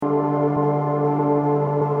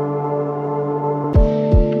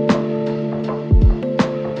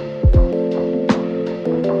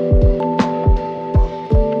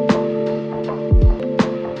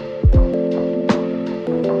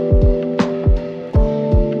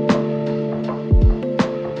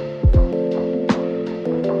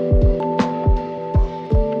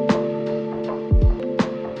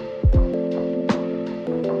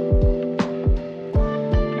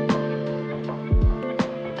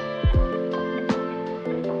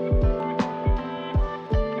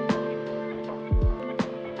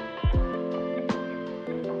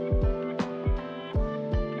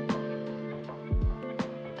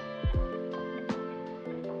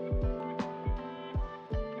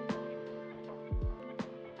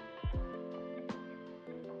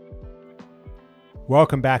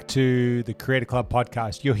Welcome back to the Creator Club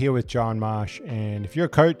podcast. You're here with John Marsh, and if you're a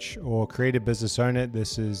coach or creative business owner,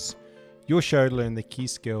 this is your show to learn the key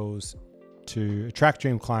skills to attract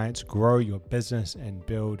dream clients, grow your business, and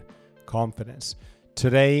build confidence.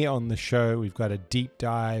 Today on the show, we've got a deep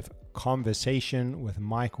dive conversation with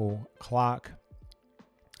Michael Clark.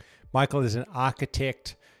 Michael is an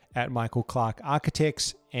architect at Michael Clark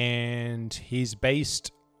Architects, and he's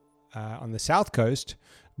based on the South Coast,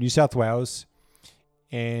 New South Wales.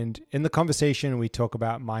 And in the conversation, we talk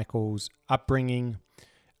about Michael's upbringing,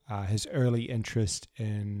 his early interest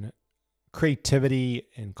in creativity,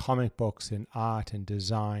 in comic books, in art and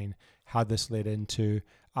design, how this led into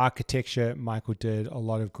architecture. Michael did a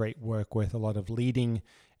lot of great work with a lot of leading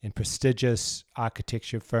and prestigious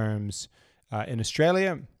architecture firms in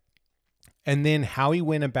Australia. And then how he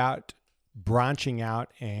went about branching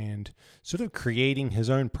out and sort of creating his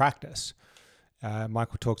own practice.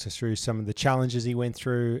 Michael talks us through some of the challenges he went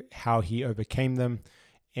through, how he overcame them.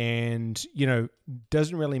 And,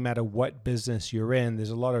 doesn't really matter what business you're in. There's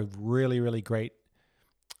a lot of really, really great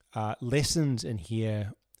lessons in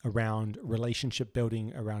here around relationship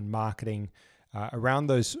building, around marketing, around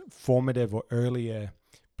those formative or earlier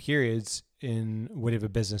periods in whatever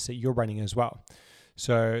business that you're running as well.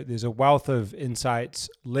 So there's a wealth of insights.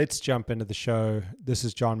 Let's jump into the show. This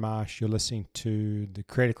is John Marsh. You're listening to the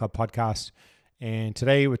Creator Club podcast. And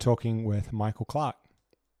today we're talking with Michael Clark.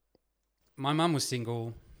 My mum was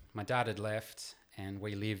single, my dad had left, and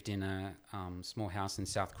we lived in a small house in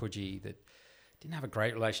South Coogee that didn't have a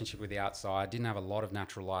great relationship with the outside, didn't have a lot of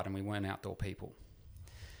natural light, and we weren't outdoor people.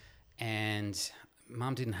 And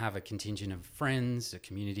mum didn't have a contingent of friends, a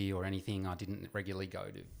community or anything. I didn't regularly go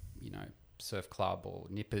to, surf club or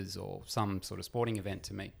nippers or some sort of sporting event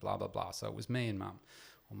to meet, blah, blah, blah. So it was me and mum,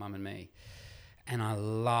 or mum and me. And I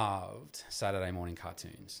loved Saturday morning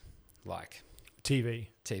cartoons, like TV,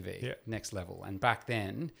 yeah. Next level. And back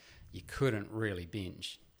then, you couldn't really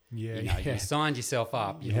binge. Yeah, You signed yourself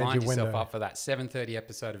up. You lined yourself up for that 7:30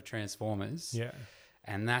 episode of Transformers. Yeah.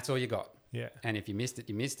 And that's all you got. Yeah. And if you missed it,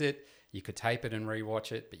 you missed it. You could tape it and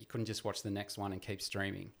rewatch it, but you couldn't just watch the next one and keep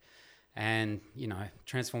streaming. And,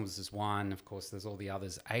 Transformers is one. Of course, there's all the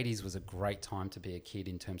others. 80s was a great time to be a kid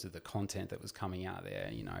in terms of the content that was coming out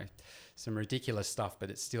there. Some ridiculous stuff, but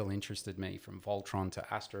it still interested me, from Voltron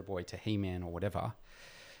to Astro Boy to He-Man or whatever.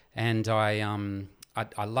 And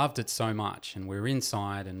I loved it so much. And we were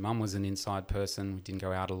inside, and mum was an inside person. We didn't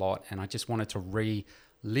go out a lot. And I just wanted to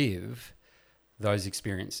relive those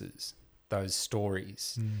experiences, those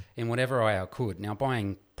stories in whatever way I could. Now,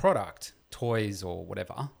 buying product, toys or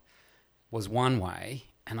whatever, was one way,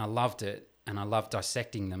 and I loved it, and I loved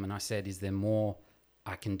dissecting them. And I said, is there more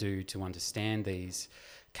I can do to understand these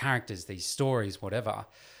characters, these stories, whatever?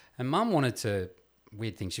 And mum wanted to,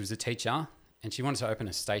 weird thing, she was a teacher, and she wanted to open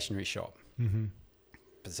a stationery shop. Mm-hmm.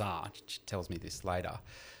 Bizarre. She tells me this later.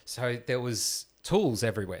 So there was tools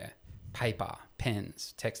everywhere, paper,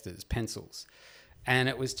 pens, texters, pencils. And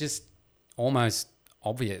it was just almost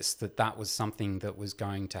obvious that was something that was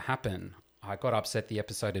going to happen. I got upset the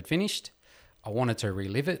episode had finished. I wanted to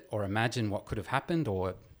relive it or imagine what could have happened,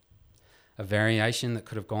 or a variation that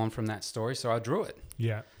could have gone from that story. So I drew it.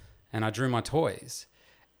 Yeah. And I drew my toys,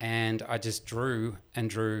 and I just drew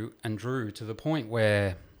and drew and drew to the point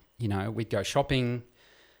where, we'd go shopping.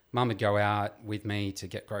 Mum would go out with me to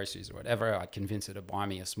get groceries or whatever. I'd convince her to buy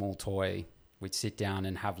me a small toy. We'd sit down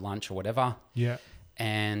and have lunch or whatever. Yeah.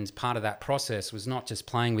 And part of that process was not just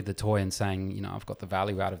playing with the toy and saying, I've got the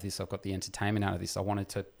value out of this, I've got the entertainment out of this. I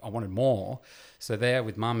wanted more. So there,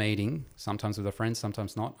 with mum eating, sometimes with a friend,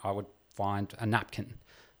 sometimes not, I would find a napkin,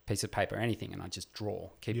 piece of paper, anything, and I'd just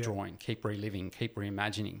keep drawing, keep reliving, keep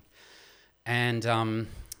reimagining. And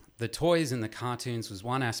the toys and the cartoons was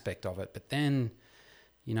one aspect of it. But then,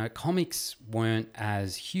 comics weren't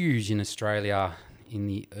as huge in Australia in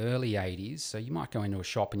the early 80s. So you might go into a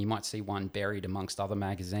shop and you might see one buried amongst other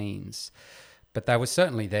magazines, but they were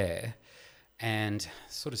certainly there. And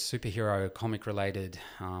sort of superhero comic related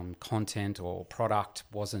content or product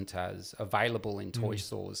wasn't as available in toy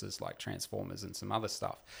stores as like Transformers and some other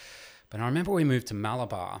stuff. But I remember we moved to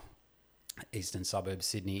Malabar, eastern suburb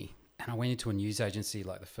Sydney, and I went into a news agency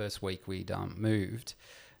like the first week we'd moved.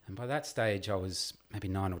 And by that stage I was maybe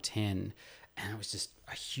 9 or 10. And it was just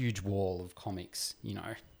a huge wall of comics,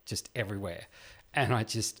 just everywhere. And I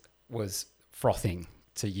just was frothing,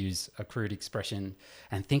 to use a crude expression,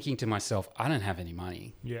 and thinking to myself, I don't have any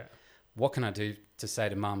money. Yeah. What can I do to say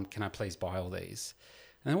to mum, can I please buy all these?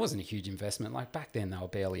 And it wasn't a huge investment. Like back then, they were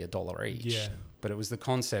barely $1 each. Yeah. But it was the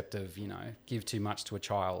concept of, give too much to a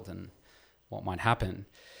child and what might happen.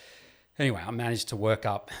 Anyway, I managed to work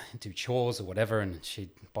up, do chores or whatever, and she'd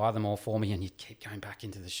buy them all for me, and you'd keep going back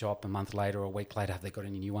into the shop a month later or a week later. Have they got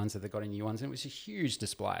any new ones? Have they got any new ones? And it was a huge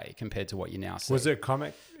display compared to what you now see. Was it a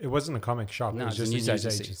comic? It wasn't a comic shop. No, it was a just news a news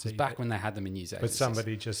agency. agency. It was back when they had them in news But agencies.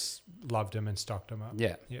 somebody just loved them and stocked them up.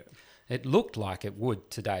 Yeah. Yeah. It looked like it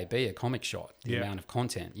would today be a comic shop, the Yeah. amount of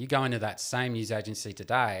content. You go into that same news agency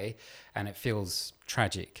today and it feels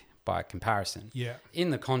tragic by comparison. Yeah.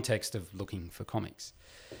 In the context of looking for comics.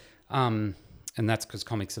 And that's because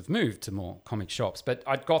comics have moved to more comic shops. But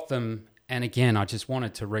I'd got them, and again, I just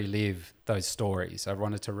wanted to relive those stories. I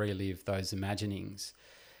wanted to relive those imaginings.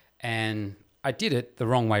 And I did it the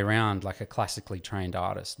wrong way around, like a classically trained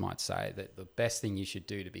artist might say, that the best thing you should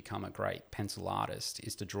do to become a great pencil artist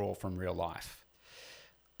is to draw from real life.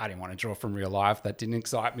 I didn't want to draw from real life. That didn't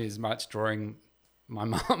excite me as much, drawing my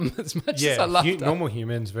mum as much as I loved her. Normal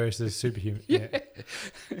humans versus superhuman. Yeah.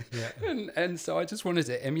 Yeah. And so I just wanted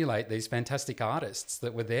to emulate these fantastic artists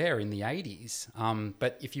that were there in the 80s.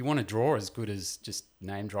 But if you want to draw as good as, just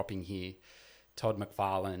name dropping here, Todd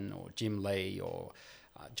McFarlane or Jim Lee or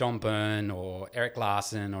John Byrne or Eric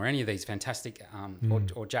Larson or any of these fantastic,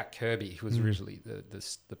 or Jack Kirby, who was originally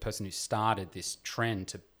the person who started this trend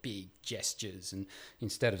to big gestures, and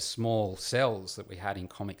instead of small cells that we had in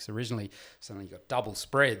comics originally, suddenly you got double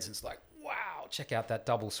spreads. It's like, wow, check out that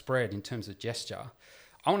double spread in terms of gesture.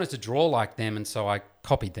 I wanted to draw like them, and so I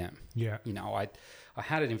copied them. Yeah. You know, I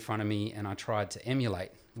had it in front of me and I tried to emulate.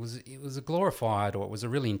 It was a glorified, or it was a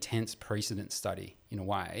really intense precedent study in a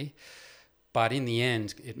way. But in the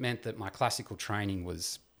end, it meant that my classical training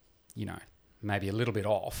was, you know, maybe a little bit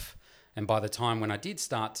off. And by the time when I did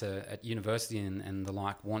start to, at university and the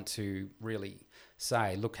like, want to really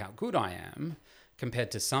say, look how good I am,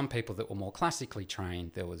 compared to some people that were more classically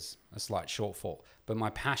trained, there was a slight shortfall. But my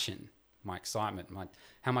passion, my excitement,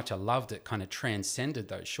 how much I loved it kind of transcended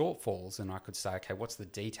those shortfalls. And I could say, okay, what's the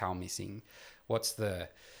detail missing? What's the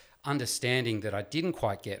understanding that I didn't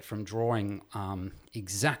quite get from drawing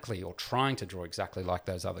exactly, or trying to draw exactly like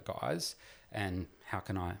those other guys? And how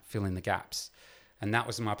can I fill in the gaps? And that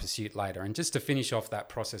was my pursuit later. And just to finish off that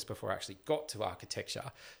process before I actually got to architecture,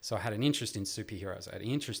 so I had an interest in superheroes, I had an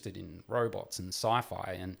interest in robots and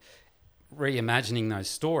sci-fi and reimagining those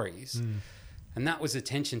stories. And that was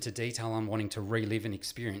attention to detail I'm wanting to relive an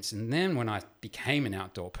experience. And then when I became an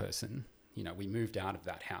outdoor person, you know, we moved out of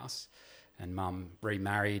that house and mum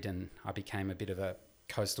remarried and I became a bit of a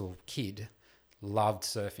coastal kid, loved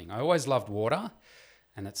surfing. I always loved water.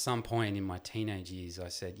 And at some point in my teenage years, I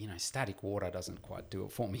said, you know, static water doesn't quite do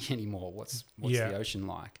it for me anymore. What's the ocean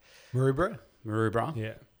like? Maroubra.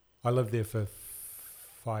 Yeah. I lived there for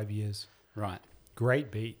 5 years. Right.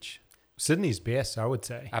 Great beach. Sydney's best, I would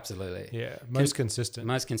say. Absolutely. Yeah. Most consistent.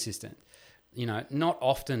 Most consistent. You know, not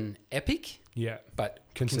often epic, Yeah. but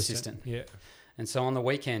consistent. Yeah. And so on the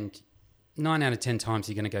weekend, 9 out of 10 times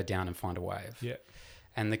you're going to go down and find a wave. Yeah.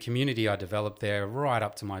 And the community I developed there right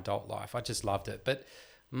up to my adult life, I just loved it. But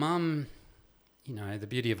mum, you know, the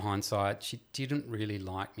beauty of hindsight, she didn't really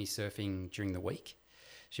like me surfing during the week.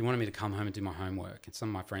 She wanted me to come home and do my homework. And some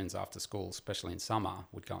of my friends after school, especially in summer,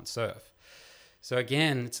 would go and surf. So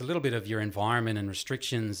again, it's a little bit of your environment and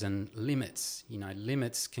restrictions and limits. You know,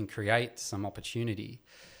 limits can create some opportunity.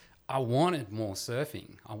 I wanted more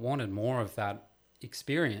surfing. I wanted more of that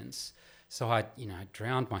experience. So I, you know,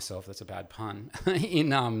 drowned myself, that's a bad pun,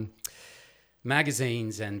 in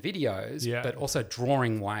magazines and videos, but also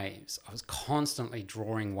drawing waves. I was constantly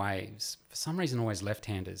drawing waves. For some reason, always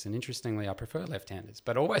left-handers. And interestingly, I prefer left-handers,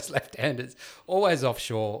 but always left-handers, always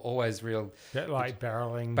offshore, always real. Yeah, like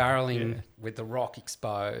barreling. Barreling with the rock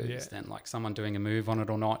exposed and like someone doing a move on it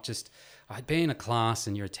or not. Just, I'd be in a class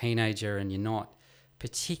and you're a teenager and you're not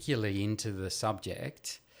particularly into the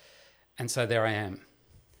subject. And so there I am.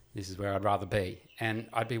 This is where I'd rather be. And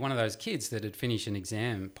I'd be one of those kids that had finished an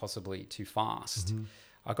exam possibly too fast. Mm-hmm.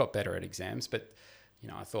 I got better at exams, but, you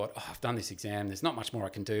know, I thought, oh, I've done this exam. There's not much more I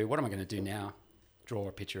can do. What am I going to do now? Draw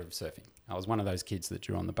a picture of surfing. I was one of those kids that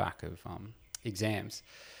drew on the back of exams.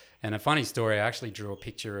 And a funny story, I actually drew a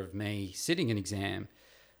picture of me sitting in exam,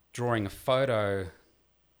 drawing a photo,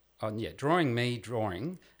 drawing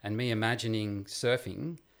and me imagining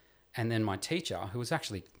surfing. And then my teacher, who was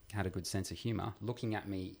actually had a good sense of humor, looking at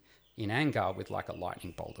me in anger with like a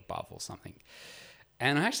lightning bolt above or something.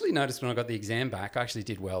 And I actually noticed when I got the exam back, I actually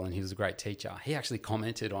did well and he was a great teacher. He actually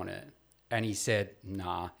commented on it and he said,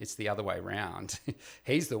 nah, it's the other way around.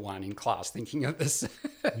 He's the one in class thinking of this.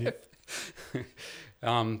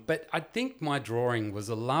 But I think my drawing was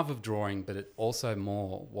a love of drawing, but it also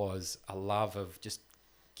more was a love of just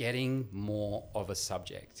getting more of a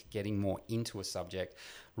subject, getting more into a subject,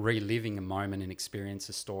 reliving a moment and experience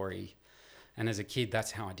a story And as a kid,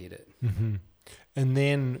 that's how I did it. Mm-hmm. And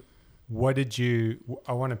then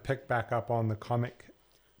I want to pick back up on the comic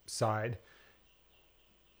side.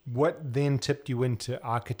 What then tipped you into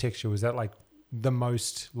architecture? Was that like the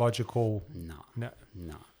most logical?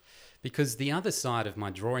 No. Because the other side of my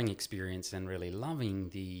drawing experience and really loving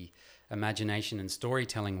the imagination and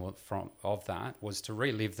storytelling of that was to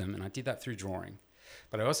relive them. And I did that through drawing.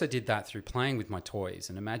 But I also did that through playing with my toys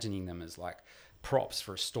and imagining them as like props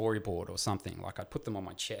for a storyboard or something. Like I'd put them on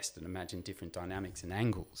my chest and imagine different dynamics and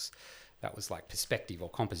angles. That was like perspective or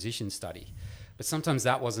composition study. But sometimes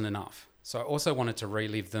that wasn't enough. So I also wanted to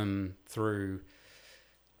relive them through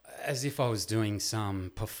as if I was doing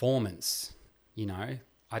some performance, you know.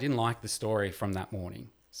 I didn't like the story from that morning.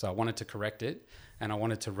 So I wanted to correct it and I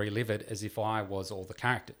wanted to relive it as if I was all the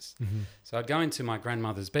characters. Mm-hmm. So I'd go into my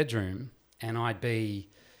grandmother's bedroom and I'd be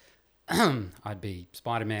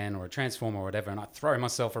Spider-Man or a Transformer or whatever, and I'd throw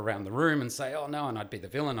myself around the room and say, oh no, and I'd be the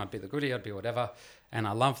villain, I'd be the goodie, I'd be whatever. And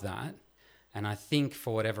I love that. And I think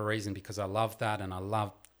for whatever reason, because I love that and I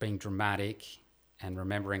love being dramatic and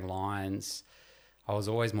remembering lines, I was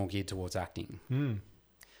always more geared towards acting.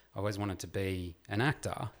 I always wanted to be an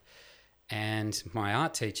actor. And my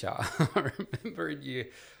art teacher, I remember in year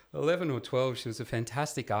 11 or 12, she was a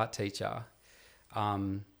fantastic art teacher.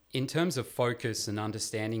 In terms of focus and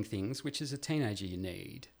understanding things, which as a teenager you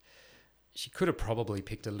need, she could have probably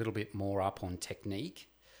picked a little bit more up on technique.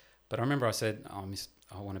 But I remember I said, oh, Miss,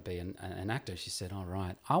 I want to be an actor. She said, all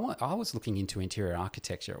right. I was looking into interior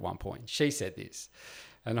architecture at one point. She said this.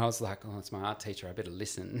 And I was like, oh, it's my art teacher. I better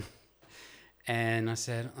listen. And I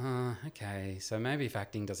said, okay, so maybe if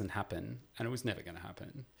acting doesn't happen, and it was never going to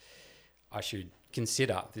happen, I should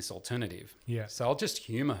consider this alternative. Yeah. So I'll just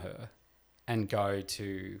humour her and go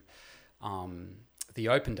to the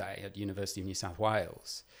open day at University of New South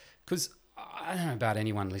Wales. Because I don't know about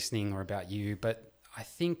anyone listening or about you, but I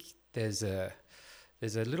think there's a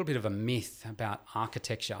little bit of a myth about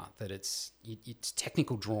architecture that it's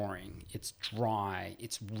technical drawing, it's dry,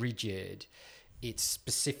 it's rigid, it's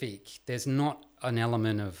specific. There's not an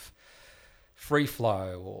element of free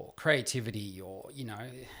flow or creativity or, you know,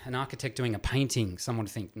 an architect doing a painting. Someone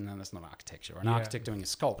would think, no, that's not architecture. Or an architect doing a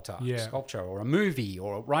sculpture or a movie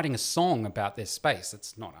or writing a song about their space.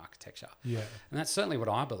 That's not architecture. Yeah. And that's certainly what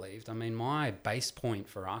I believed. I mean, my base point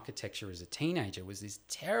for architecture as a teenager was this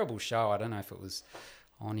terrible show. I don't know if it was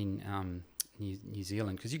on in New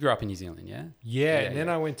Zealand, because you grew up in New Zealand, yeah? Yeah, and then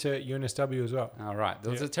I went to UNSW as well. All right.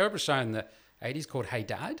 There was a terrible show in the 80s called Hey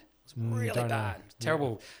Dad. It was really bad.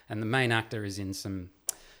 Terrible. Yeah. And the main actor is in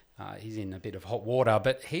he's in a bit of hot water,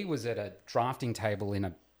 but he was at a drafting table in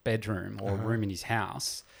a bedroom or a room in his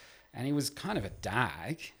house, and he was kind of a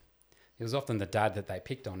dag. He was often the dad that they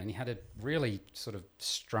picked on, and he had a really sort of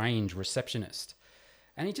strange receptionist.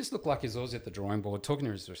 And he just looked like he was always at the drawing board, talking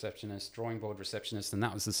to his drawing board receptionist, and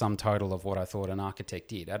that was the sum total of what I thought an architect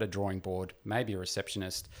did. At a drawing board, maybe a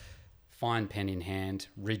receptionist, fine pen in hand,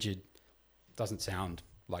 rigid, doesn't sound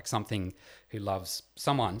like someone who loves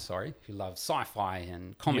sci-fi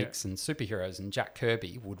and comics and superheroes and Jack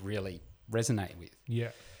Kirby would really resonate with.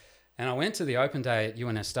 Yeah. And I went to the open day at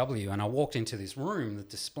UNSW and I walked into this room that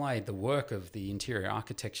displayed the work of the interior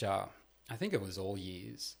architecture. I think it was all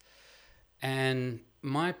years. And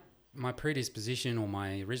my predisposition or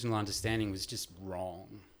my original understanding was just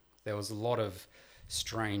wrong. There was a lot of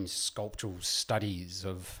strange sculptural studies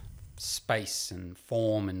of space and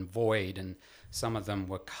form and void, and some of them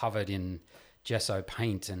were covered in gesso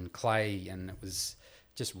paint and clay, and it was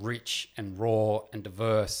just rich and raw and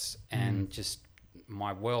diverse and just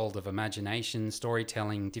my world of imagination,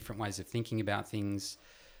 storytelling, different ways of thinking about things,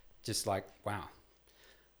 just like, wow,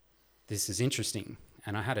 this is interesting.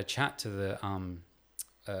 And I had a chat to the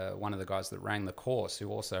one of the guys that ran the course, who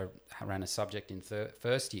also ran a subject in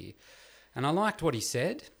first year, and I liked what he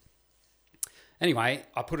said. Anyway,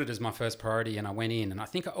 I put it as my first priority and I went in, and I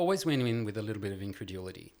think I always went in with a little bit of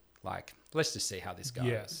incredulity. Like, let's just see how this goes.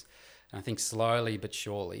 Yeah. And I think slowly but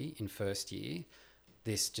surely in first year,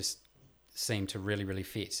 this just seemed to really, really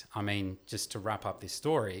fit. I mean, just to wrap up this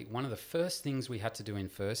story, one of the first things we had to do in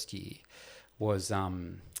first year was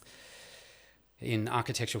in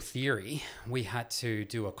architectural theory, we had to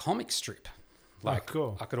do a comic strip. Like,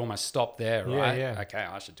 cool. I could almost stop there, right? Yeah. Okay,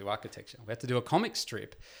 I should do architecture. We had to do a comic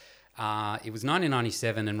strip. It was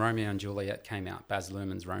 1997 and Romeo and Juliet came out. Baz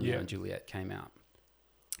Luhrmann's Romeo and Juliet came out.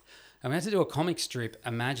 And we had to do a comic strip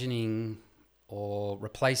imagining or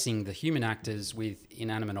replacing the human actors with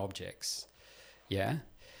inanimate objects. Yeah.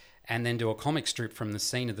 And then do a comic strip from the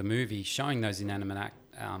scene of the movie showing those inanimate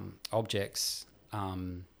objects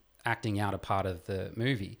acting out a part of the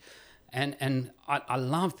movie. And I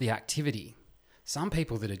loved the activity. some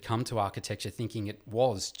people that had come to architecture thinking it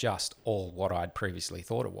was just all what I'd previously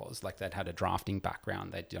thought it was, like they'd had a drafting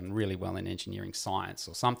background, they'd done really well in engineering science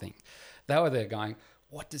or something. They were there going,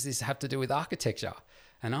 what does this have to do with architecture?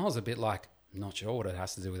 And I was a bit like, not sure what it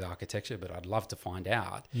has to do with architecture, but I'd love to find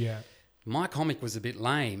out. Yeah. My comic was a bit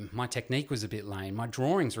lame. My technique was a bit lame. My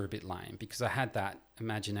drawings were a bit lame because I had that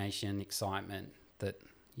imagination, excitement that,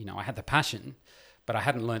 you know, I had the passion, but I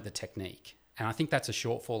hadn't learned the technique. And I think that's a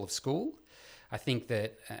shortfall of school. I think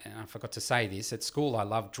that, and I forgot to say this, at school I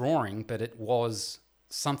loved drawing, but it was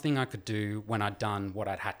something I could do when I'd done what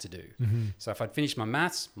I'd had to do. Mm-hmm. So if I'd finished my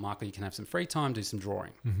maths, Michael, you can have some free time, do some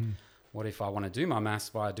drawing. Mm-hmm. What if I want to do my maths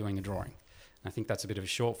via doing a drawing? I think that's a bit of a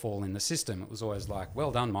shortfall in the system. It was always like,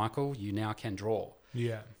 well done, Michael, you now can draw.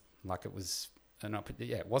 Yeah. Like it was,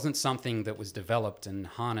 it wasn't something that was developed and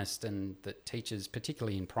harnessed, and that teachers,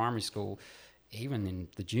 particularly in primary school, even in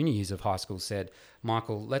the junior years of high school, said,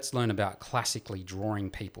 Michael, let's learn about classically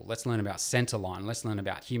drawing people. Let's learn about centerline. Let's learn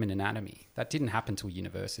about human anatomy. That didn't happen till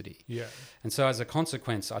university. Yeah. And so as a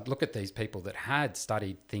consequence, I'd look at these people that had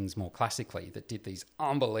studied things more classically, that did these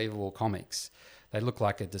unbelievable comics. They look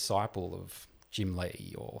like a disciple of Jim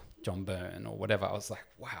Lee or John Byrne or whatever. I was like,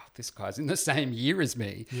 wow, this guy's in the same year as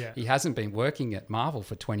me. Yeah. He hasn't been working at Marvel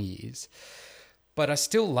for 20 years. But I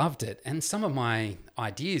still loved it. And some of my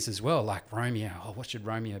ideas as well, like Romeo. Oh, what should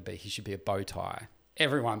Romeo be? He should be a bow tie.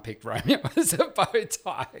 Everyone picked Romeo as a bow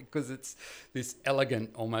tie because it's this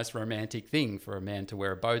elegant, almost romantic thing for a man to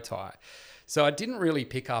wear a bow tie. So I didn't really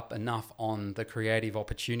pick up enough on the creative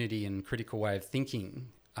opportunity and critical way of thinking,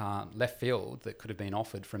 left field, that could have been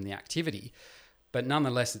offered from the activity. But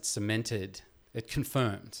nonetheless, it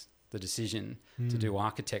confirmed the decision to do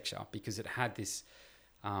architecture, because it had this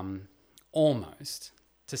almost,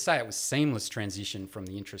 to say it was seamless transition from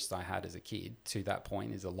the interest I had as a kid to that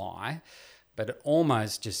point is a lie, but it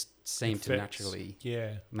almost just seemed to naturally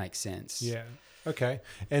make sense. Yeah. Okay.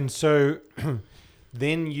 And so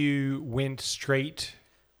then you went straight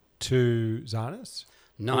to Zarnas?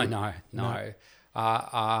 No.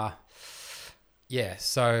 Yeah,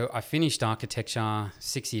 so I finished architecture,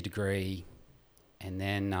 6-year degree, and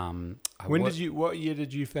then what year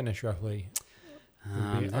did you finish roughly?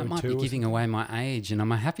 That might be giving away my age, and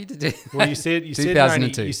I'm happy to do. Well, you said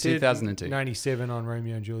 2002. You said 2002. 97 on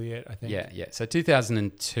Romeo and Juliet, I think. Yeah. So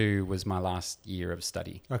 2002 was my last year of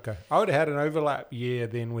study. Okay, I would have had an overlap year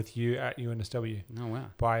then with you at UNSW. Oh wow!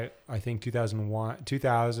 By I think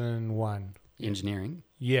 2001. Engineering.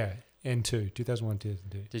 Yeah, and 2001,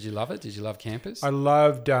 2002. Did you love it? Did you love campus? I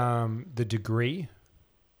loved the degree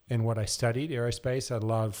and what I studied, aerospace. I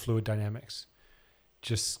loved fluid dynamics.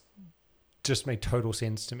 Just made total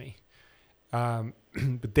sense to me.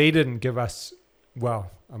 But they didn't give us,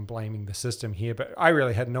 well, I'm blaming the system here, but I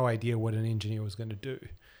really had no idea what an engineer was going to do.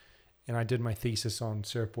 And I did my thesis on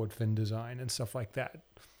surfboard fin design and stuff like that.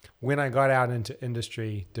 When I got out into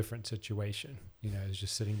industry, different situation. You know, I was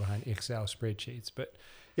just sitting behind Excel spreadsheets. But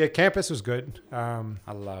yeah, campus was good.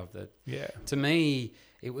 I loved it. Yeah. To me,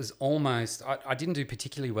 it was almost, I didn't do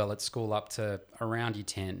particularly well at school up to around year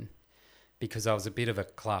 10. Because I was a bit of a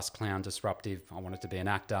class clown, disruptive. I wanted to be an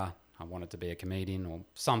actor. I wanted to be a comedian or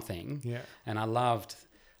something. Yeah. And I loved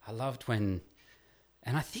when,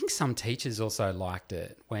 and I think some teachers also liked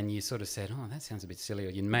it when you sort of said, oh, that sounds a bit silly, or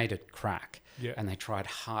you made it crack. Yeah. And they tried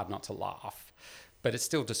hard not to laugh. But it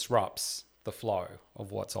still disrupts the flow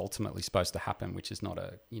of what's ultimately supposed to happen, which is not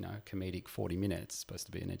a, comedic 40 minutes. It's supposed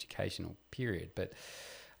to be an educational period. But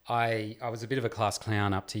I was a bit of a class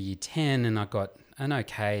clown up to year 10, and I got an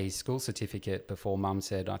okay school certificate before Mum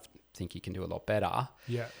said, I think you can do a lot better.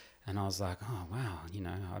 Yeah. And I was like, oh, wow,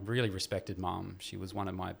 I really respected Mum. She was one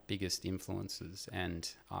of my biggest influences. And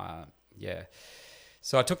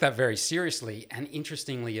so I took that very seriously. And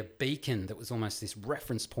interestingly, a beacon that was almost this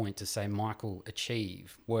reference point to say, Michael,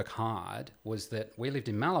 achieve, work hard, was that we lived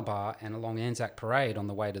in Malabar, and along Anzac Parade on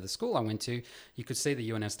the way to the school I went to, you could see the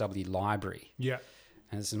UNSW library. Yeah.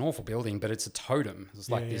 And it's an awful building, but it's a totem. It's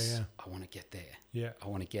like this, yeah. I want to get there. Yeah. I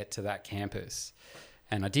want to get to that campus.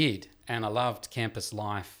 And I did. And I loved campus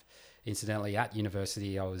life. Incidentally, at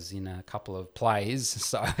university, I was in a couple of plays.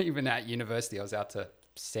 So even at university, I was out to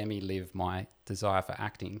semi-live my desire for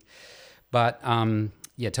acting. But to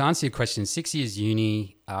answer your question, 6 years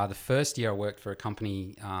uni. The first year I worked for a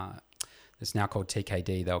company that's now called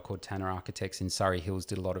TKD. They were called Tanner Architects in Surrey Hills,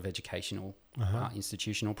 did a lot of educational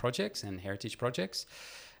institutional projects and heritage projects.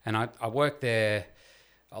 And I worked there.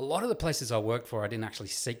 A lot of the places I worked for, I didn't actually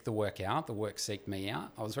seek the work out. The work seeked me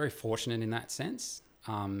out. I was very fortunate in that sense.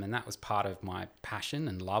 And that was part of my passion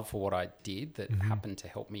and love for what I did that happened to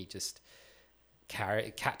help me just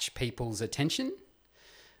catch people's attention.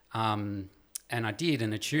 And And I did,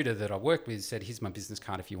 and a tutor that I worked with said, here's my business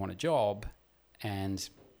card if you want a job. And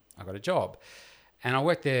I got a job. And I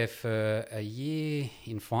worked there for a year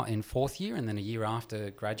in fourth year, and then a year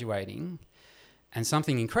after graduating. And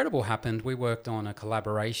something incredible happened. We worked on a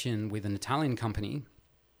collaboration with an Italian company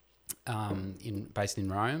based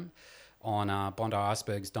in Rome on Bondi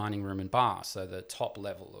Iceberg's dining room and bar, so the top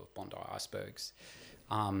level of Bondi Iceberg's.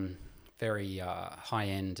 Very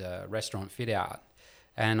high-end restaurant fit-out.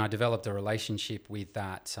 And I developed a relationship with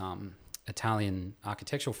that Italian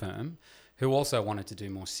architectural firm who also wanted to do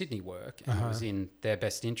more Sydney work. And it was in their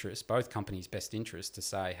best interest, both companies' best interest, to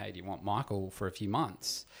say, hey, do you want Michael for a few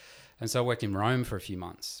months? And so I worked in Rome for a few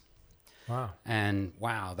months. Wow. And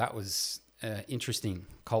wow, that was interesting,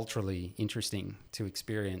 culturally interesting to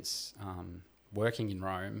experience working in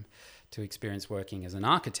Rome, to experience working as an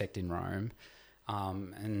architect in Rome.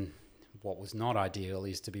 And what was not ideal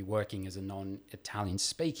is to be working as a non-Italian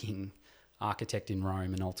speaking architect in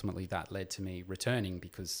Rome. And ultimately that led to me returning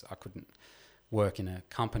because I couldn't work in a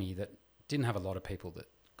company that didn't have a lot of people that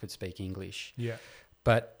could speak English. Yeah.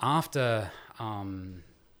 But after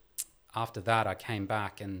that, I came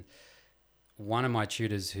back, and one of my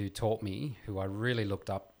tutors who taught me, who I really looked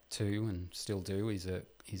up to and still do, he's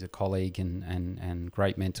a colleague and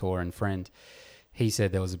great mentor and friend. He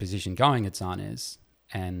said there was a position going at Zarnes,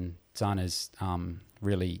 and Zarnes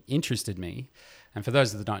really interested me. And for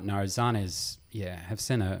those that don't know, Zarnes, have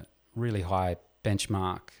set a really high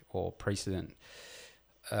benchmark or precedent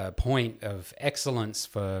point of excellence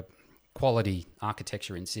for quality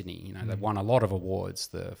architecture in Sydney. You know, they've won a lot of awards.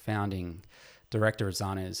 The founding director of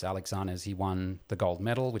Zarnes, Alex Zarnes, he won the gold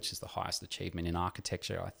medal, which is the highest achievement in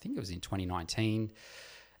architecture. I think it was in 2019.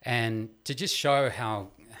 And to just show how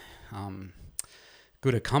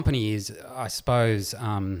good a company is, I suppose,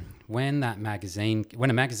 when a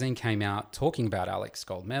magazine came out talking about Alex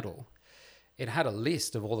gold medal, it had a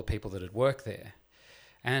list of all the people that had worked there.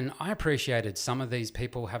 And I appreciated some of these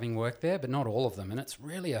people having worked there, but not all of them. And it's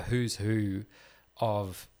really a who's who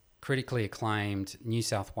of critically acclaimed New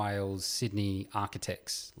South Wales, Sydney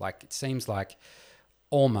architects. Like, it seems like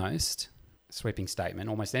almost, sweeping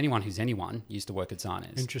statement, almost anyone who's anyone used to work at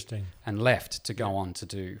Zarnes. Interesting. And left to go on to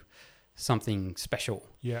do something special.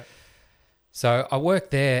 Yeah. So I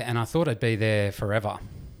worked there, and I thought I'd be there forever.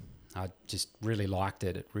 I just really liked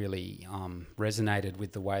it. It really resonated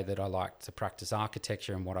with the way that I liked to practice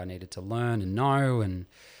architecture and what I needed to learn and know. And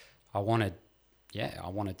I wanted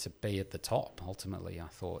to be at the top. Ultimately, I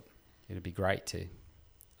thought it'd be great to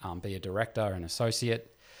be a director, an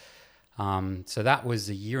associate. So that was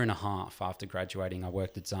a year and a half after graduating. I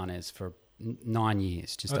worked at Zarnes for 9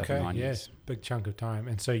 years, just over 9 years. Big chunk of time.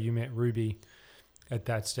 And so you met Ruby at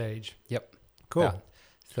that stage. Yep. Cool. About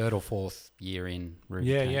third or fourth year in Ruby.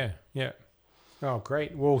 Yeah. Oh,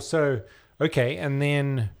 great. Well, so, okay. And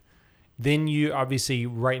then you obviously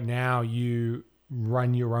right now you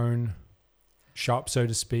run your own shop, so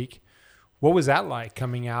to speak. What was that like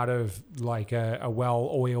coming out of like a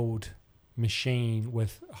well-oiled machine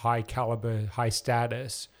with high caliber, high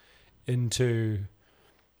status into,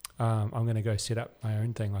 I'm going to go set up my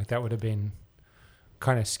own thing? Like that would have been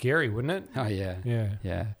kind of scary, wouldn't it? Oh, yeah.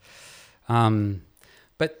 Yeah.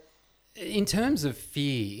 But in terms of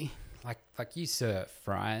fear, like you surf,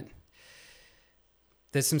 right?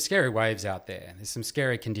 There's some scary waves out there. There's some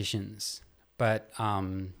scary conditions. But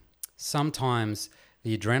sometimes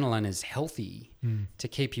the adrenaline is healthy to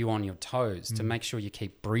keep you on your toes, to make sure you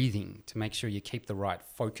keep breathing, to make sure you keep the right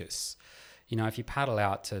focus. You know, if you paddle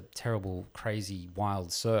out to terrible, crazy,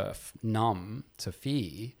 wild surf, numb to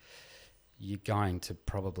fear, you're going to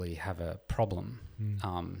probably have a problem.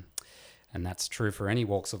 And that's true for any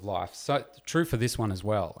walks of life. So true for this one as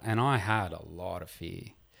well. And I had a lot of fear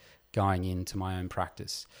going into my own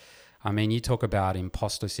practice. I mean, you talk about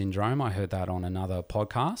imposter syndrome. I heard that on another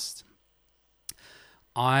podcast.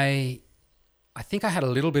 I think I had a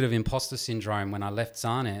little bit of imposter syndrome when I left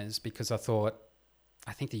Zarnes because I thought,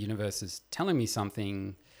 I think the universe is telling me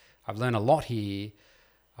something. I've learned a lot here.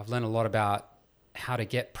 I've learned a lot about how to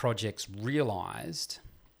get projects realized,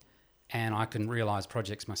 and I can realize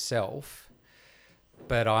projects myself.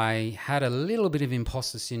 But I had a little bit of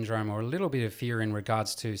imposter syndrome or a little bit of fear in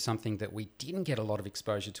regards to something that we didn't get a lot of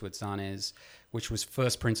exposure to at Zarnes, which was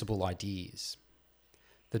first principle ideas.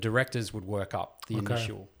 The directors would work up the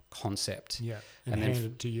initial concept. Yeah, and hand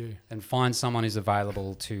it to you. And find someone who's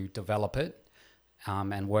available to develop it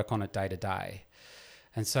and work on it day to day.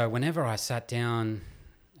 And so whenever I sat down,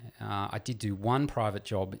 I did do one private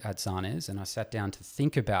job at Zarnes, and I sat down to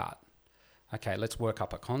think about, okay, let's work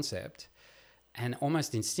up a concept. And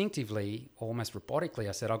almost instinctively, almost robotically,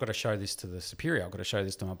 I said, I've got to show this to the superior. I've got to show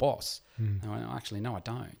this to my boss. And I went, actually, no, I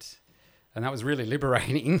don't. And that was really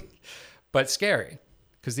liberating, but scary,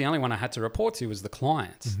 because the only one I had to report to was the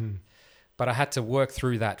client. Mm-hmm. But I had to work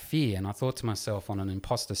through that fear. And I thought to myself on an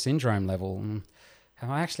imposter syndrome level, have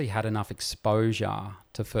I actually had enough exposure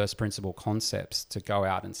to first principle concepts to go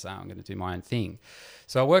out and say, I'm going to do my own thing?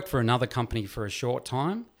 So I worked for another company for a short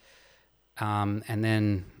time. And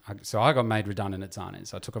then, I got made redundant at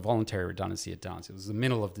Zarnes. I took a voluntary redundancy at Zarnes. It was the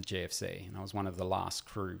middle of the GFC, and I was one of the last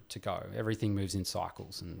crew to go. Everything moves in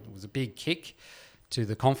cycles, and it was a big kick to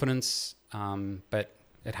the confidence, but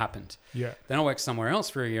it happened. Yeah. Then I worked somewhere else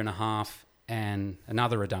for a year and a half, and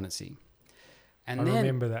another redundancy. And I then,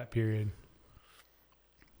 remember that period.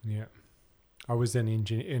 Yeah. I was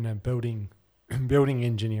in a building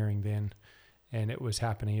engineering then, and it was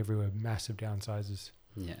happening everywhere, massive downsizes.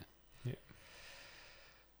 Yeah. Yeah.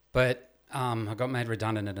 But I got made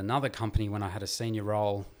redundant at another company when I had a senior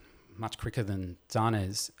role much quicker than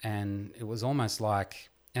Zarnes. And it was almost like,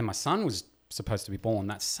 and my son was supposed to be born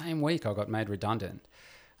that same week I got made redundant.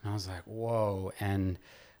 And I was like, whoa. And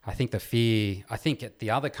I think at the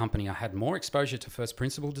other company, I had more exposure to first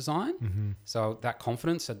principle design. Mm-hmm. So that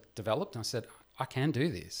confidence had developed. And I said, I can do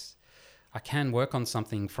this. I can work on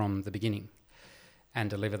something from the beginning and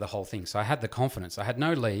deliver the whole thing. So I had the confidence. I had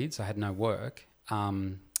no leads. I had no work.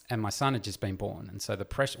 And my son had just been born. And so the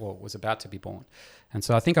pressure, was about to be born. And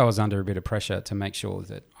so I think I was under a bit of pressure to make sure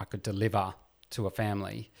that I could deliver to a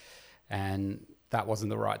family. And that wasn't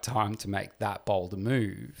the right time to make that bold a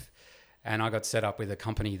move. And I got set up with a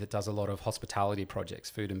company that does a lot of hospitality projects,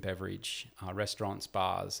 food and beverage, restaurants,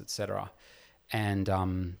 bars, etc. And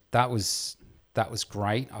that was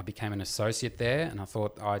great. I became an associate there, and I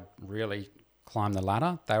thought I'd really climb the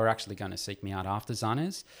ladder. They were actually going to seek me out after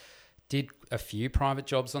Zarnes. Did a few private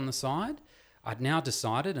jobs on the side. I'd now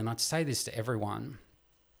decided, and I'd say this to everyone,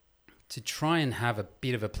 to try and have a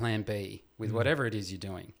bit of a plan B with whatever it is you're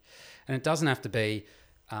doing. And it doesn't have to be,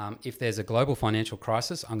 if there's a global financial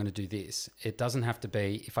crisis, I'm going to do this. It doesn't have to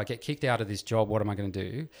be, if I get kicked out of this job, what am I going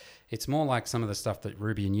to do? It's more like some of the stuff that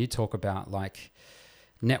Ruby and you talk about, like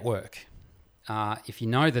network. If you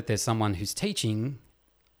know that there's someone who's teaching,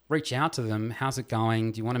 reach out to them. How's it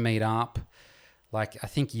going? Do you want to meet up? Like, I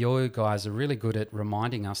think you guys are really good at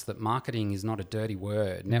reminding us that marketing is not a dirty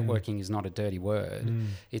word. Networking is not a dirty word.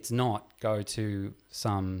 It's not go to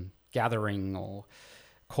some gathering or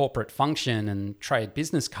corporate function and trade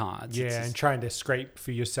business cards. Yeah, and trying to scrape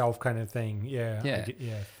for yourself kind of thing. Yeah. Yeah. For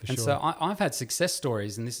and sure. so I've had success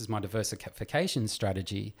stories, and this is my diversification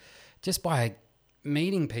strategy, just by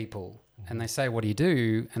meeting people. And they say, what do you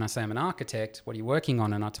do? And I say, I'm an architect. What are you working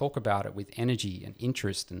on? And I talk about it with energy and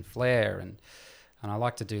interest and flair. And I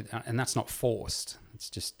like to do that. And that's not forced.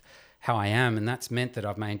 It's just how I am. And that's meant that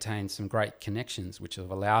I've maintained some great connections, which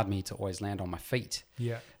have allowed me to always land on my feet.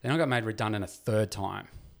 Yeah. Then I got made redundant a third time.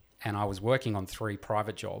 And I was working on 3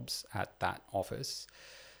 private jobs at that office.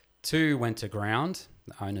 2 went to ground.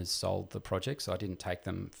 The owners sold the project, so I didn't take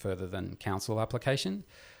them further than council application.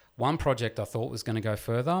 1 project I thought was going to go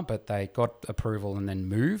further, but they got approval and then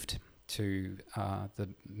moved to the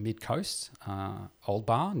mid-coast, Old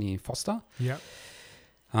Bar near Foster. Yeah.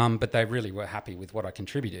 But they really were happy with what I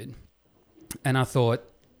contributed. And I thought,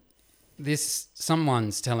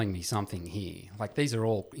 someone's telling me something here. Like, these are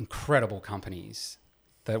all incredible companies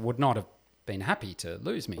that would not have been happy to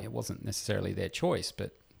lose me. It wasn't necessarily their choice,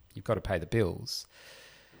 but you've got to pay the bills.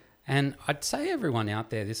 And I'd say everyone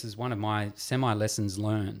out there, this is one of my semi-lessons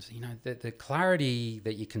learned. You know, the clarity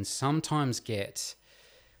that you can sometimes get,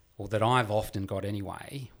 or that I've often got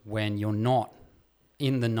anyway, when you're not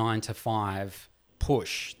in the 9 to 5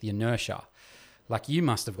 push, the inertia. Like, you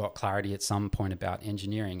must have got clarity at some point about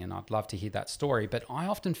engineering, and I'd love to hear that story. But I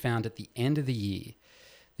often found at the end of the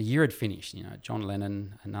year had finished, you know, John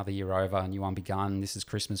Lennon, another year over, a new one begun, this is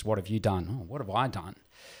Christmas, what have you done? Oh, what have I done?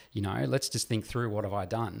 You know, let's just think through, what have I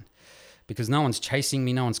done? Because no one's chasing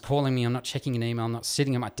me, no one's calling me, I'm not checking an email, I'm not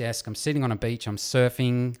sitting at my desk, I'm sitting on a beach, I'm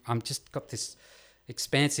surfing, I'm just got this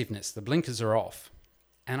expansiveness, the blinkers are off.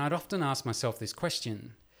 And I'd often ask myself this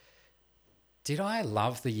question, did I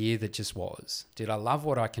love the year that just was? Did I love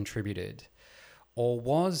what I contributed? Or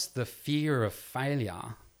was the fear of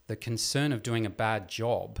failure, the concern of doing a bad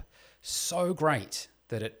job, so great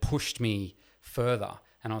that it pushed me further?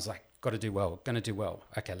 And I was like, got to do well, going to do well.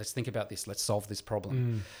 Okay, let's think about this. Let's solve this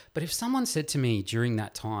problem. But if someone said to me during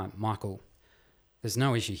that time, Michael, there's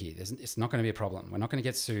no issue here. It's not going to be a problem. We're not going to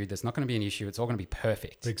get sued. There's not going to be an issue. It's all going to be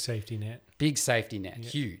perfect. Big safety net. Big safety net. Yeah.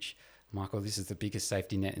 Huge. Michael, this is the biggest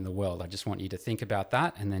safety net in the world. I just want you to think about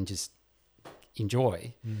that and then just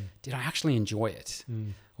enjoy, did I actually enjoy it?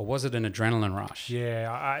 Or was it an adrenaline rush?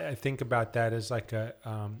 Yeah, I think about that as like the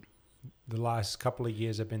last couple of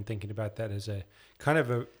years I've been thinking about that as a kind of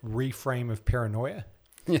a reframe of paranoia.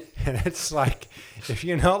 Yeah. And it's like, if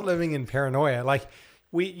you're not living in paranoia, like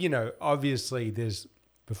obviously there's,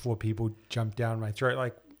 before people jump down my throat,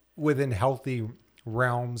 like within healthy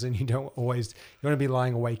realms, and you want to be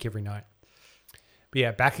lying awake every night. But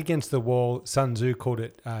yeah, back against the wall, Sun Tzu called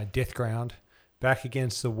it death ground. Back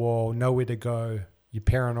against the wall, nowhere to go, you're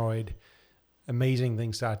paranoid. Amazing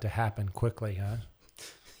things start to happen quickly, huh?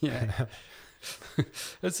 Yeah.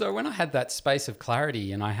 And so when I had that space of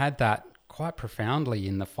clarity, and I had that quite profoundly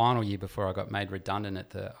in the final year before I got made redundant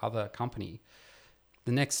at the other company,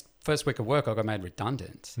 the first week of work, I got made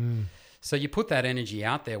redundant. So you put that energy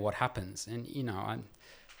out there, what happens? And, I'm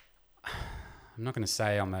not going to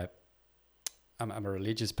say I'm a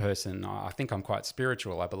religious person. I think I'm quite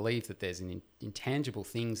spiritual. I believe that there's intangible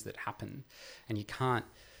things that happen, and you can't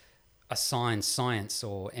assign science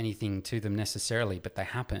or anything to them necessarily, but they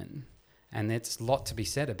happen. And there's a lot to be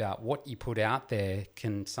said about what you put out there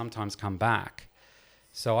can sometimes come back.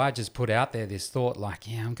 So I just put out there this thought like,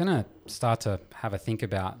 I'm going to start to have a think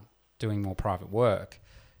about doing more private work.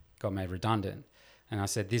 Got made redundant. And I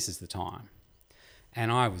said, this is the time.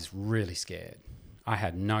 And I was really scared. I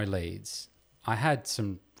had no leads. I had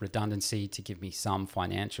some redundancy to give me some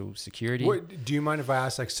financial security. Do you mind if I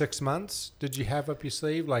ask, like 6 months did you have up your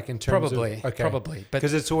sleeve? Like in terms Probably.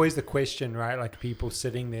 Because it's always the question, right? Like people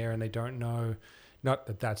sitting there and they don't know, not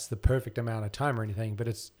that that's the perfect amount of time or anything, but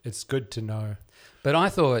it's good to know. But I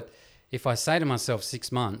thought, if I say to myself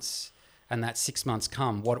 6 months and that 6 months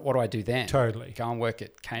come, what do I do then? Totally. Go and work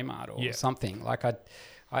at Kmart or something. Like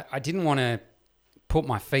I didn't want to put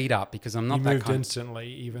my feet up because I'm not you that moved kind instantly,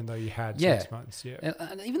 even though you had 6 months. Yeah.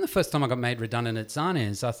 And even the first time I got made redundant at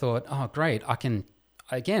Zarnes, I thought, oh, great. I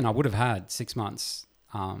would have had 6 months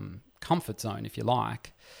comfort zone, if you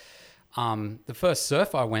like. The first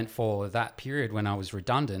surf I went for that period when I was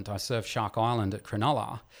redundant, I surfed Shark Island at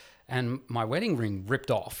Cronulla, and my wedding ring ripped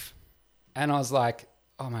off. And I was like,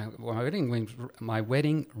 oh, my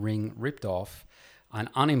wedding ring ripped off. I'm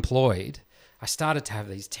unemployed. I started to have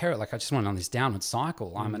these I just went on this downward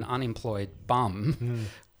cycle. I'm an unemployed bum.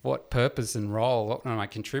 What purpose and role, what am I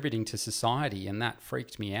contributing to society? And that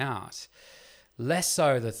freaked me out. Less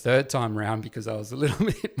so the third time round because I was a little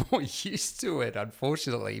bit more used to it,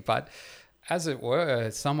 unfortunately. But as it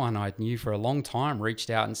were, someone I knew for a long time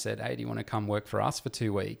reached out and said, hey, do you want to come work for us for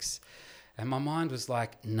 2 weeks? And my mind was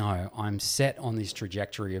like, no, I'm set on this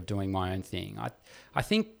trajectory of doing my own thing. I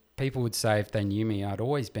think people would say if they knew me, I'd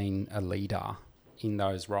always been a leader in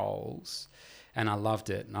those roles. And I loved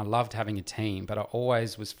it. And I loved having a team. But I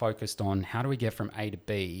always was focused on how do we get from A to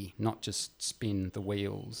B, not just spin the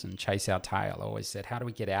wheels and chase our tail. I always said, how do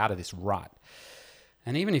we get out of this rut?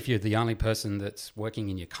 And even if you're the only person that's working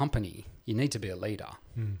in your company, you need to be a leader.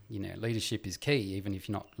 Leadership is key, even if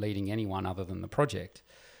you're not leading anyone other than the project.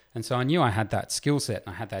 And so I knew I had that skill set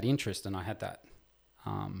and I had that interest and I had that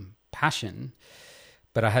passion,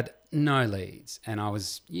 but I had no leads and I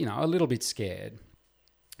was, a little bit scared.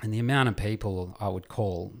 And the amount of people I would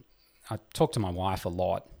call, I talked to my wife a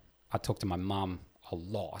lot. I talked to my mum a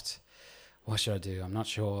lot. What should I do? I'm not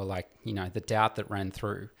sure, the doubt that ran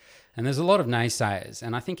through. And there's a lot of naysayers.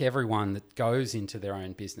 And I think everyone that goes into their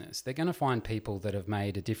own business, they're going to find people that have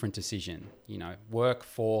made a different decision, work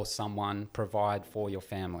for someone, provide for your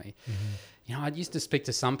family. I used to speak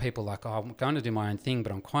to some people like, oh, I'm going to do my own thing,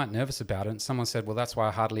 but I'm quite nervous about it. And someone said, well, that's why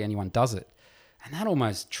hardly anyone does it. And that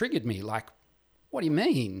almost triggered me. Like, what do you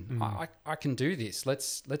mean? I can do this.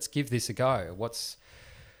 Let's give this a go.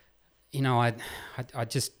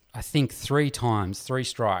 I think 3 times, 3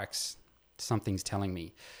 strikes, something's telling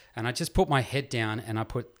me. And I just put my head down and I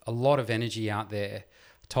put a lot of energy out there.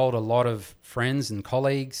 Told a lot of friends and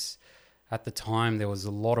colleagues. At the time, there was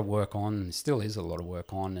a lot of work on, still is a lot of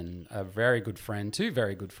work on, and a very good friend, 2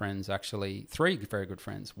 very good friends, actually, 3 very good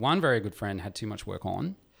friends. 1 very good friend had too much work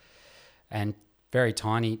on, and 2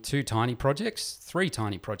 tiny projects, 3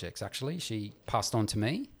 tiny projects, actually, she passed on to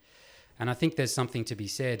me. And I think there's something to be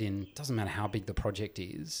said in, it doesn't matter how big the project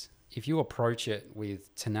is, if you approach it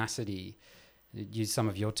with tenacity, use some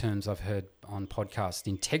of your terms I've heard on podcasts,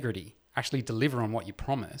 integrity, actually deliver on what you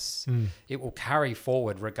promise, it will carry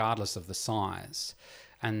forward regardless of the size.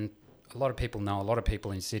 And a lot of people know, a lot of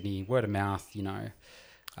people in Sydney, word of mouth, it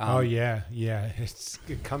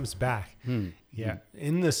comes back. In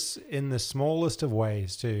the smallest of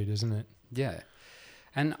ways too, doesn't it? Yeah.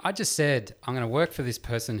 And I just said, I'm going to work for this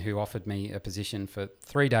person who offered me a position for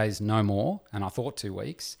 3 days, no more. And I thought 2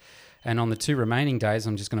 weeks. And on the 2 remaining days,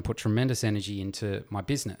 I'm just going to put tremendous energy into my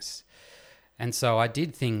business. And so I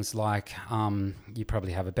did things like, you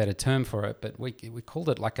probably have a better term for it, but we called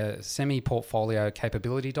it like a semi-portfolio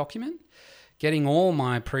capability document, getting all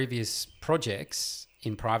my previous projects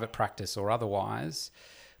in private practice or otherwise,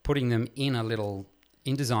 putting them in a little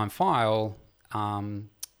InDesign file,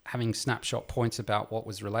 having snapshot points about what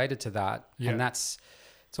was related to that. Yeah. And it's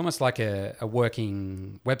almost like a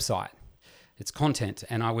working website. It's content.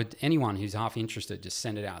 And anyone who's half interested, just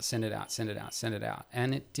send it out.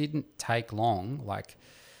 And it didn't take long, like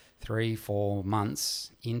 3-4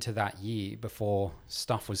 months into that year before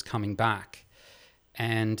stuff was coming back.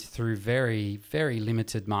 And through very, very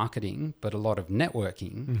limited marketing, but a lot of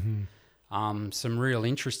networking, some real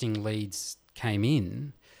interesting leads came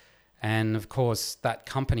in. And of course, that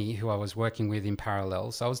company who I was working with in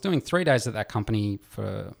parallel, so I was doing 3 days at that company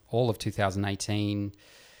for all of 2018.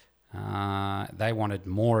 They wanted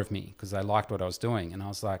more of me because they liked what I was doing. And I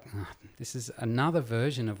was like, this is another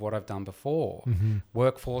version of what I've done before,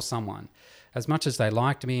 work for someone. As much as they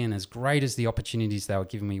liked me and as great as the opportunities they were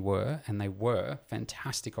giving me were, and they were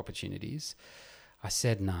fantastic opportunities, I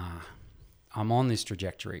said, nah, I'm on this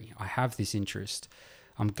trajectory. I have this interest.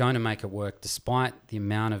 I'm going to make it work despite the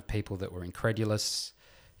amount of people that were incredulous.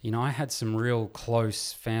 You know, I had some real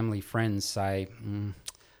close family friends say, I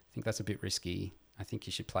think that's a bit risky. I think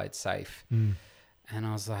you should play it safe. And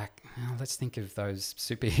I was like, let's think of those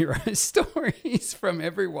superhero stories from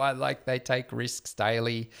everyone. Like they take risks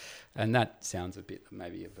daily. And that sounds a bit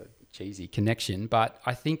maybe of a cheesy connection, but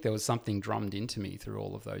I think there was something drummed into me through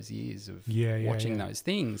all of those years of watching those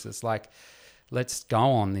things. It's like, let's go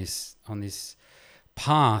on this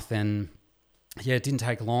path. And yeah, it didn't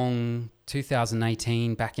take long.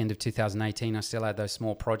 2018, back end of 2018, I still had those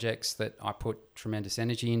small projects that I put tremendous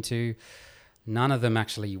energy into. None of them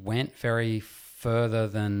actually went very further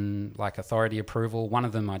than like authority approval. One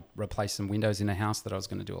of them, I replaced some windows in a house that I was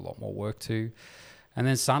going to do a lot more work to. And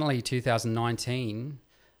then suddenly 2019,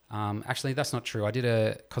 actually that's not true. I did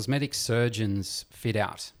a cosmetic surgeon's fit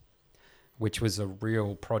out, which was a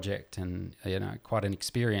real project and, you know, quite an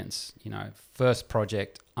experience, you know, first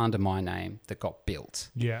project under my name that got built.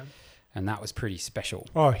 Yeah. And that was pretty special.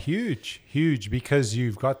 Oh, huge, because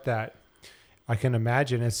you've got that. I can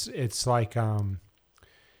imagine it's like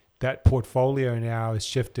that portfolio now is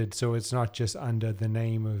shifted, so it's not just under the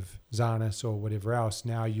name of Zarnus or whatever else.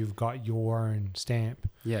 Now you've got your own stamp.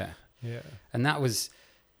 Yeah. And that was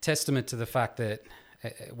testament to the fact that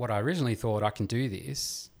what I originally thought, I can do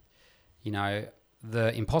this, you know,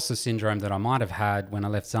 the imposter syndrome that I might have had when I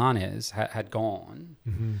left Zarnus had gone.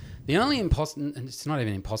 The only it's not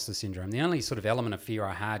even imposter syndrome. The only sort of element of fear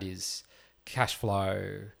I had is cash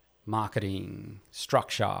flow, marketing,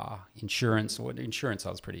 structure, insurance. Or insurance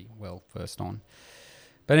I was pretty well versed on.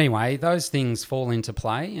 But anyway, those things fall into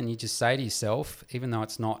play and you just say to yourself, even though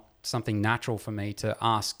it's not something natural for me to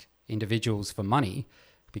ask individuals for money,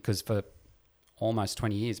 because for almost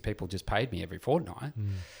 20 years, people just paid me every fortnight.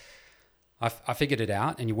 I figured it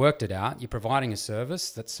out and you worked it out. You're providing a service.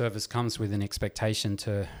 That service comes with an expectation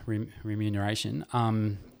to remuneration,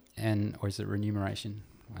 or is it remuneration?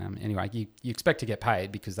 Anyway, you expect to get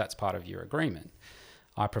paid because that's part of your agreement.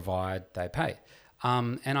 I provide, they pay.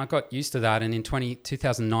 And I got used to that. And in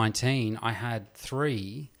 2019, I had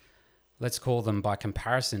 3, let's call them by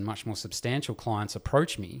comparison, much more substantial clients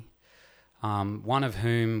approach me. One of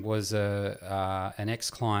whom was an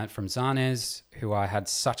ex-client from Zarnus who I had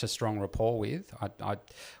such a strong rapport with. I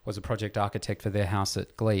was a project architect for their house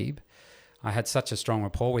at Glebe. I had such a strong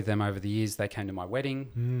rapport with them over the years. They came to my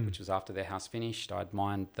wedding, which was after their house finished. I'd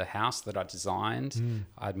mined the house that I designed.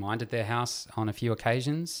 I'd minded their house on a few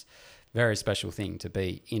occasions. Very special thing to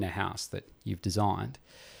be in a house that you've designed.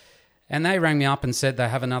 And they rang me up and said they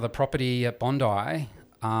have another property at Bondi.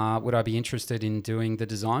 Would I be interested in doing the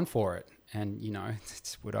design for it? And, you know,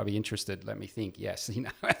 would I be interested? Let me think. Yes, you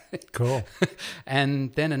know. Cool.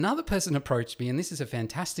 And then another person approached me, and this is a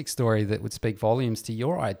fantastic story that would speak volumes to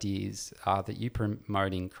your ideas that you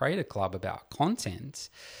promote in Creator Club about content.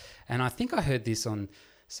 And I think I heard this on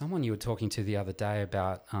someone you were talking to the other day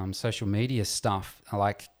about social media stuff,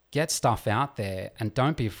 like get stuff out there and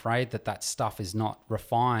don't be afraid that that stuff is not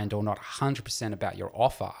refined or not 100% about your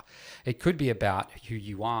offer. It could be about who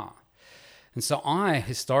you are. And so I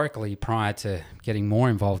historically, prior to getting more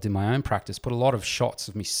involved in my own practice, put a lot of shots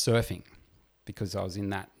of me surfing because I was in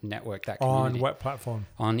that network, that community. On what platform?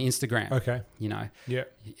 On Instagram. Okay. You know, yeah.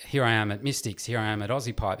 Here I am at Mystics. Here I am at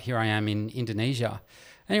Aussie Pipe. Here I am in Indonesia.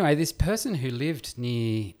 Anyway, this person who lived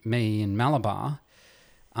near me in Malabar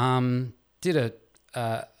did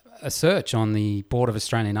a a search on the Board of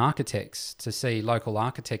Australian Architects to see local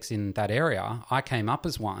architects in that area. I came up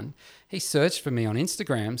as one. He searched for me on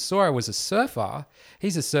Instagram, saw I was a surfer.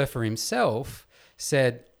 He's a surfer himself,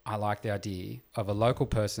 said, I like the idea of a local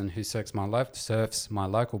person who surfs my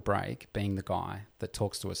local break being the guy that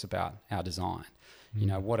talks to us about our design. You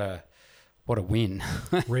know, what a win.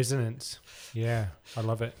 Resonance. Yeah, I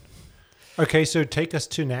love it. Okay, so take us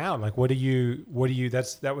to now. Like, what do you,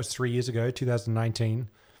 that was 3 years ago, 2019.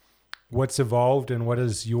 What's evolved and what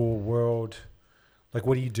is your world, like,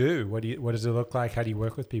 what do you do? What does it look like? How do you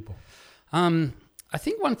work with people? I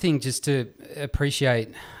think one thing just to appreciate,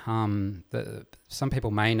 that some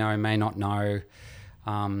people may know, may not know,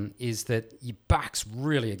 is that your back's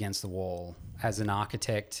really against the wall as an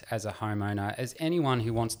architect, as a homeowner, as anyone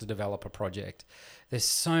who wants to develop a project. There's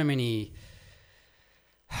so many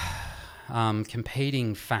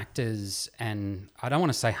competing factors, and I don't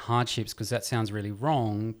want to say hardships because that sounds really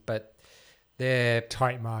wrong, but they're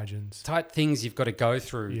tight margins, tight things you've got to go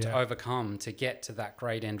through to overcome to get to that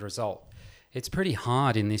great end result. It's pretty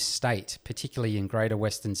hard in this state, particularly in Greater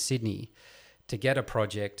Western Sydney, to get a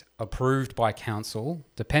project approved by council,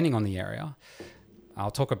 depending on the area.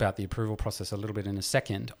 I'll talk about the approval process a little bit in a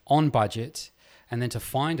second, on budget, and then to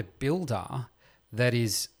find a builder that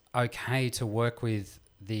is okay to work with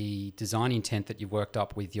the design intent that you've worked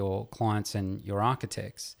up with your clients and your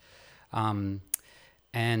architects.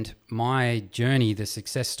 And my journey, the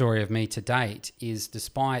success story of me to date, is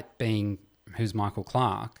despite being who's Michael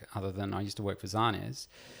Clark, other than I used to work for Zarnes,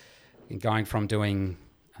 going from doing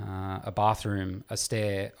a bathroom, a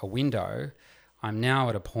stair, a window, I'm now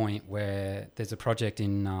at a point where there's a project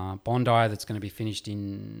in Bondi that's going to be finished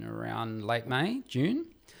in around late May, June,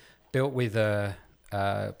 built with a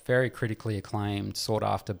very critically acclaimed,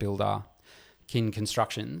 sought-after builder, Kin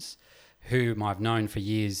Constructions, whom I've known for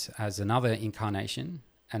years as another incarnation,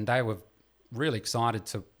 and they were really excited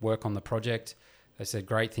to work on the project. They said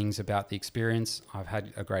great things about the experience. I've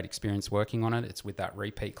had a great experience working on it. It's with that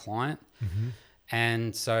repeat client. Mm-hmm.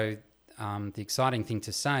 And so the exciting thing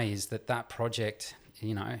to say is that project,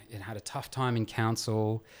 you know, it had a tough time in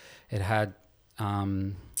council. It had,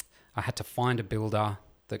 I had to find a builder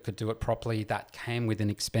that could do it properly. That came with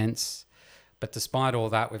an expense. But despite all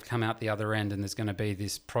that, we've come out the other end, and there's going to be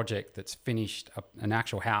this project that's finished, an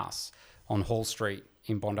actual house on Hall Street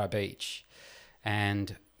in Bondi Beach.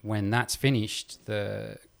 And when that's finished,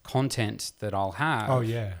 the content that I'll have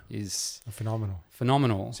is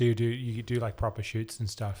phenomenal. So you do like proper shoots and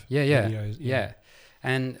stuff. Yeah.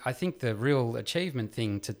 And I think the real achievement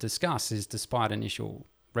thing to discuss is, despite initial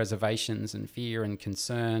reservations and fear and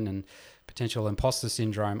concern and potential imposter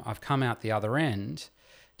syndrome, I've come out the other end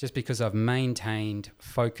just because I've maintained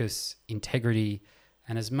focus, integrity,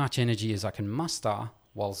 and as much energy as I can muster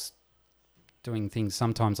whilst doing things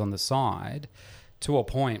sometimes on the side, to a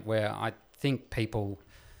point where I think people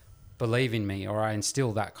believe in me, or I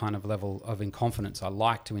instill that kind of level of confidence. I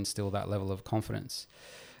like to instill that level of confidence.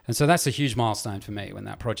 And so that's a huge milestone for me when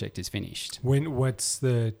that project is finished. What's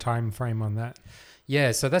the time frame on that?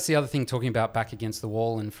 Yeah, so that's the other thing, talking about back against the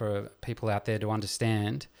wall, and for people out there to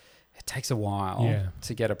understand, it takes a while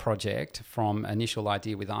to get a project from initial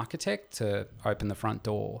idea with architect to open the front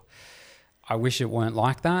door. I wish it weren't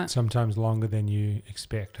like that. Sometimes longer than you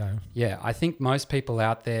expect, huh? Yeah, I think most people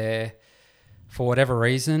out there, for whatever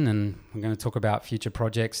reason, and I'm going to talk about future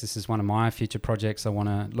projects. This is one of my future projects I want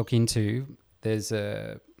to look into. There's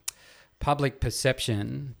a public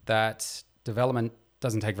perception that development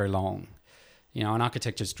doesn't take very long. You know, an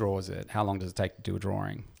architect just draws it. How long does it take to do a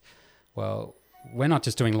drawing? Well, we're not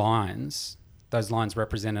just doing lines. Those lines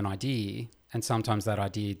represent an idea, and sometimes that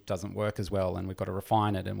idea doesn't work as well, and we've got to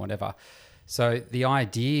refine it and whatever. So the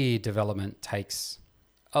idea development takes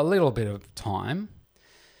a little bit of time,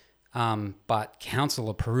 but council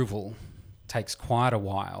approval takes quite a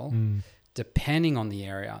while, depending on the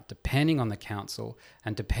area, depending on the council,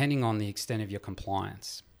 and depending on the extent of your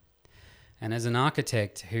compliance. And as an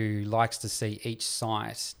architect who likes to see each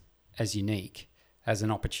site as unique, as an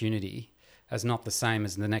opportunity, as not the same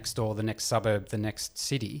as the next door, the next suburb, the next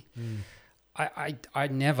city, I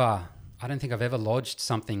don't think I've ever lodged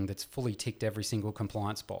something that's fully ticked every single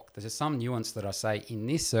compliance box. There's some nuance that I say, in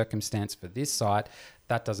this circumstance for this site,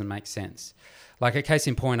 that doesn't make sense. Like a case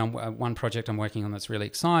in point, one project I'm working on that's really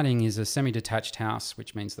exciting is a semi-detached house,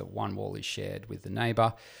 which means that one wall is shared with the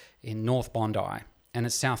neighbour, in North Bondi, and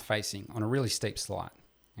it's south-facing on a really steep slide,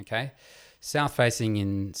 okay? South-facing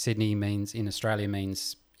in Sydney in Australia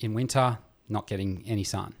means in winter, not getting any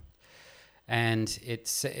sun. And it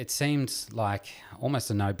seemed like almost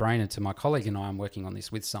a no-brainer to my colleague and I'm working on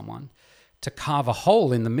this with someone, to carve a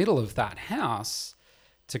hole in the middle of that house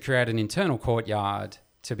to create an internal courtyard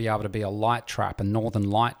to be able to be a light trap, a northern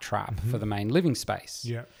light trap for the main living space.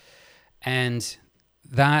 Yeah. And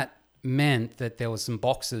that meant that there were some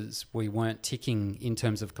boxes we weren't ticking in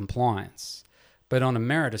terms of compliance. But on a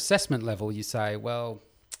merit assessment level, you say, well,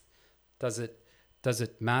 does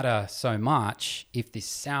it matter so much if this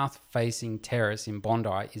south-facing terrace in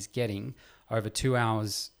Bondi is getting over 2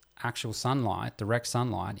 hours actual sunlight, direct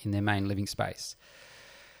sunlight in their main living space?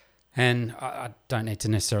 And I don't need to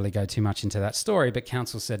necessarily go too much into that story, but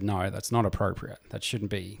council said, no, that's not appropriate. That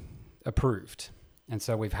shouldn't be approved. And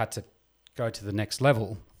so we've had to go to the next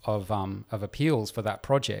level of appeals for that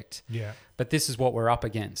project. Yeah. But this is what we're up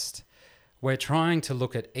against. We're trying to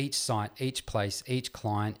look at each site, each place, each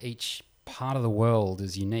client, each part of the world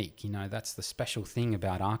is unique. You know, that's the special thing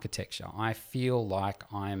about architecture. I feel like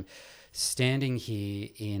I'm standing here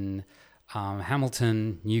in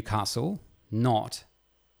Hamilton, Newcastle, not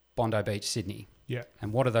Bondi Beach, Sydney. Yeah.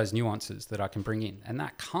 And what are those nuances that I can bring in? And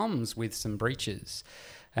that comes with some breaches,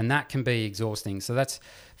 and that can be exhausting. So that's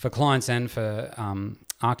for clients and for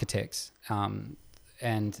architects.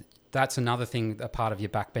 And that's another thing, a part of your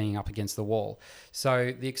back being up against the wall.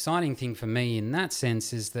 So the exciting thing for me in that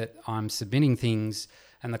sense is that I'm submitting things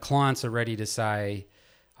and the clients are ready to say,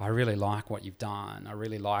 I really like what you've done. I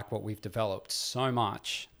really like what we've developed so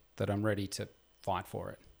much that I'm ready to fight for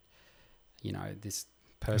it. You know, this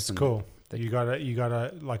person. It's cool. You got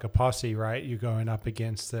a like a posse, right? You're going up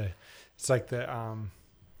against it's like the,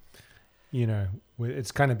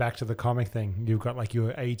 it's kind of back to the comic thing. You've got like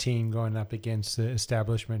your A team going up against the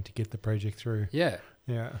establishment to get the project through. Yeah.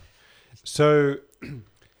 Yeah. So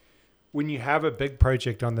when you have a big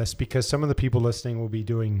project on this, because some of the people listening will be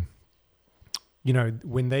doing,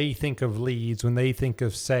 when they think of leads, when they think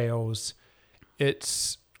of sales,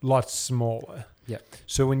 it's lots smaller. Yeah.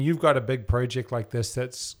 So when you've got a big project like this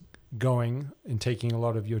that's going and taking a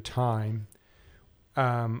lot of your time,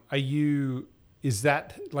 is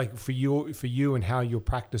that like for you and how your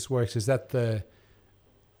practice works, is that the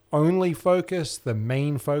only focus, the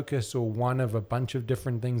main focus, or one of a bunch of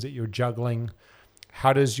different things that you're juggling?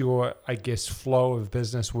 How does your, flow of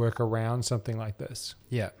business work around something like this?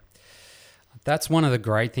 Yeah. That's one of the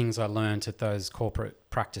great things I learned at those corporate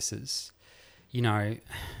practices.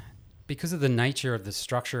 Because of the nature of the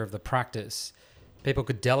structure of the practice, people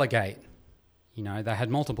could delegate. They had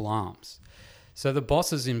multiple arms. So the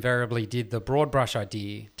bosses invariably did the broad brush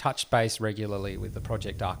idea, touched base regularly with the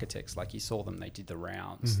project architects. Like you saw them, they did the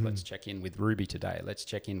rounds. Mm-hmm. Let's check in with Ruby today. Let's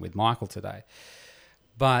check in with Michael today.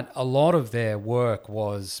 But a lot of their work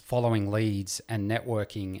was following leads and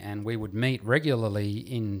networking, and we would meet regularly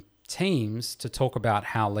in teams to talk about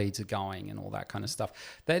how leads are going and all that kind of stuff.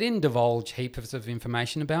 They didn't divulge heaps of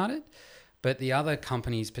information about it, but the other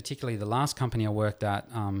companies, particularly the last company I worked at,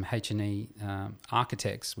 H&E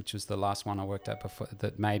Architects, which was the last one I worked at before,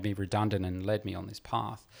 that made me redundant and led me on this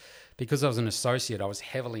path. Because I was an associate, I was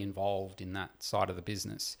heavily involved in that side of the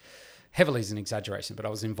business. Heavily is an exaggeration, but I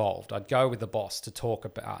was involved. I'd go with the boss to talk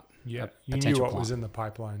about a potential you knew what client. was in the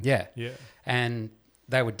pipeline. Yeah. Yeah. And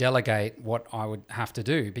they would delegate what I would have to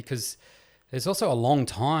do, because there's also a long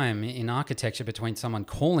time in architecture between someone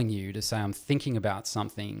calling you to say, I'm thinking about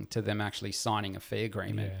something, to them actually signing a fee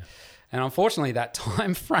agreement. Yeah. And unfortunately, that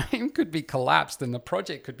time frame could be collapsed and the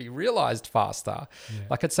project could be realized faster. Yeah.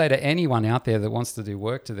 Like I'd say to anyone out there that wants to do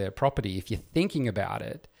work to their property, if you're thinking about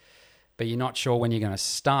it, but you're not sure when you're going to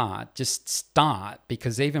start, just start,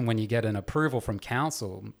 because even when you get an approval from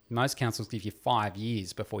council, most councils give you 5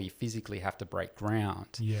 years before you physically have to break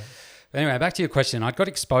ground. Yeah. But anyway, back to your question. I'd got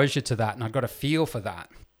exposure to that and I'd got a feel for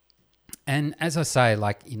that. And as I say,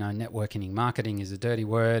 networking and marketing is a dirty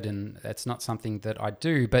word and that's not something that I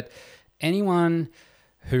do, but anyone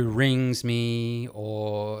who rings me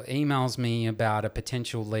or emails me about a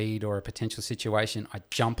potential lead or a potential situation, I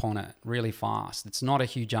jump on it really fast. It's not a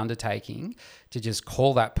huge undertaking to just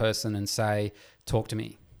call that person and say, talk to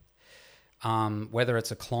me. Whether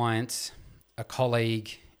it's a client, a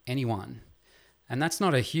colleague, anyone. And that's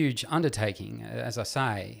not a huge undertaking, as I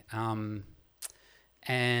say.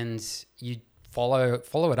 And you follow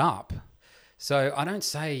it up. So I don't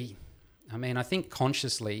say... I think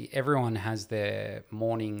consciously everyone has their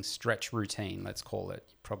morning stretch routine, let's call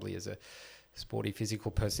it. Probably as a sporty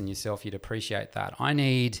physical person yourself, you'd appreciate that. I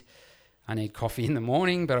need coffee in the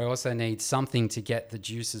morning, but I also need something to get the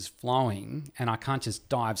juices flowing, and I can't just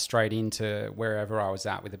dive straight into wherever I was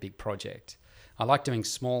at with a big project. I like doing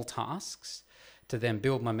small tasks to then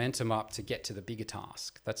build momentum up to get to the bigger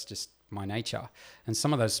task. That's just my nature. And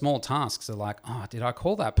some of those small tasks are like, oh, did I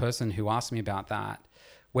call that person who asked me about that?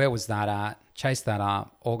 Where was that at? Chase that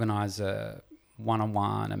up, organize a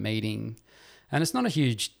one-on-one, a meeting, And it's not a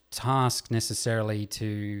huge task necessarily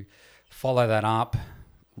to follow that up.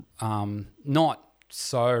 Not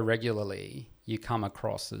so regularly you come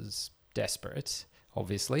across as desperate,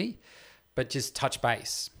 obviously, but just touch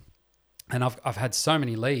base. And I've had so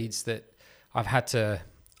many leads that I've had to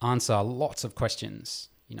answer lots of questions,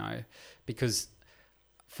 because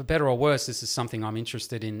for better or worse, this is something I'm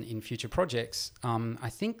interested in future projects. I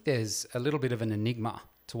think there's a little bit of an enigma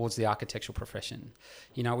towards the architectural profession.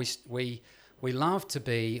 We love to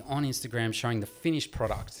be on Instagram showing the finished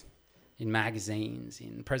product in magazines,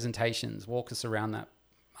 in presentations, walk us around that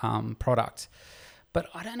product. But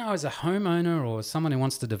I don't know, as a homeowner or someone who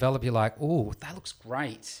wants to develop, you're like, oh, that looks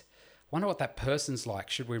great. Wonder what that person's like.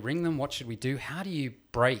 Should we ring them? What should we do? How do you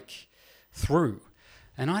break through?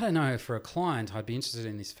 And I don't know, for a client, I'd be interested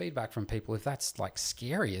in this feedback from people if that's like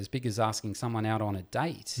scary, as big as asking someone out on a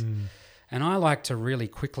date. And I like to really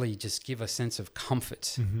quickly just give a sense of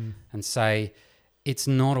comfort and say, it's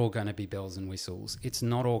not all going to be bells and whistles. It's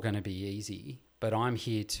not all going to be easy, but I'm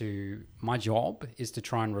here my job is to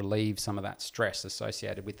try and relieve some of that stress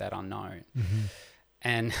associated with that unknown.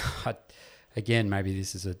 And again, maybe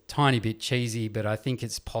this is a tiny bit cheesy, but I think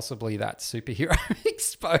it's possibly that superhero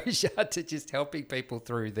exposure to just helping people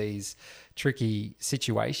through these tricky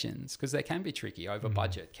situations, because they can be tricky. Over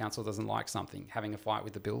budget, council doesn't like something, having a fight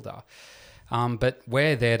with the builder. But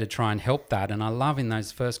we're there to try and help that. And I love in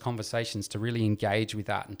those first conversations to really engage with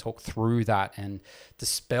that and talk through that and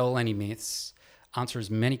dispel any myths, answer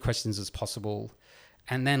as many questions as possible,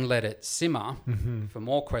 and then let it simmer for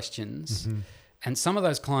more questions. And some of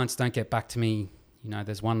those clients don't get back to me.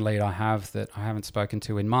 There's one lead I have that I haven't spoken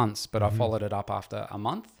to in months, but I followed it up after a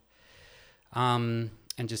month and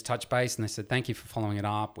just touched base. And they said, thank you for following it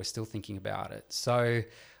up. We're still thinking about it. So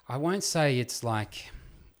I won't say it's like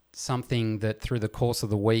something that through the course of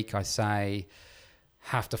the week I say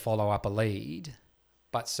have to follow up a lead.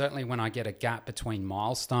 But certainly when I get a gap between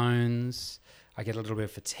milestones, I get a little bit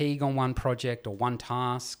of fatigue on one project or one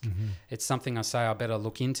task, it's something I say I better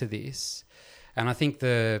look into this. And I think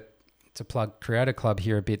to plug Creator Club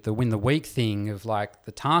here a bit, the win the week thing of like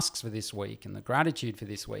the tasks for this week and the gratitude for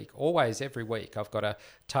this week, always every week I've got to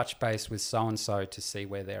touch base with so-and-so to see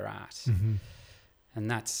where they're at. And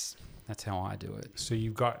that's how I do it. So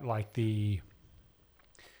you've got like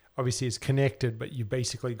obviously it's connected, but you've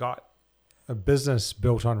basically got a business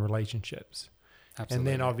built on relationships. Absolutely. And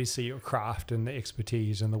then obviously your craft and the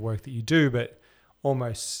expertise and the work that you do, but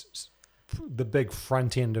almost the big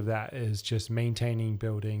front end of that is just maintaining,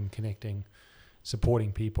 building, connecting,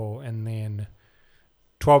 supporting people. And then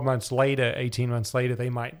 12 months later, 18 months later, they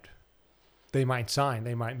might sign,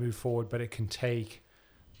 they might move forward, but it can take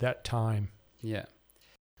that time. Yeah.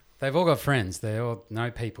 They've all got friends. They all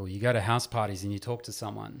know people. You go to house parties and you talk to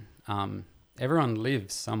someone. Everyone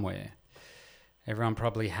lives somewhere. Everyone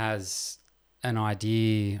probably has an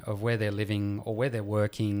idea of where they're living or where they're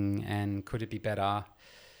working and could it be better.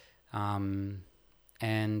 And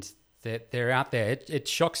they're out there. It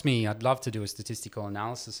shocks me. I'd love to do a statistical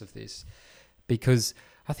analysis of this, because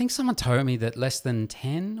I think someone told me that less than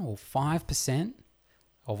 10 or 5%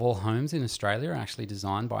 of all homes in Australia are actually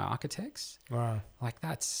designed by architects. Wow. Like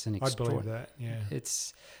that's an I'd believe that, yeah.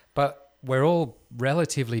 But we're all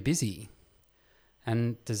relatively busy.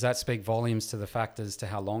 And does that speak volumes to the fact as to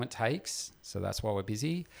how long it takes? So that's why we're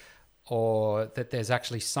busy. Or that there's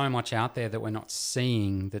actually so much out there that we're not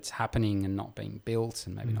seeing that's happening and not being built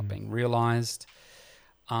and maybe not being realized.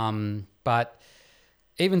 But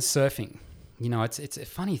even surfing, it's a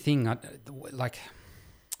funny thing.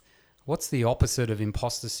 What's the opposite of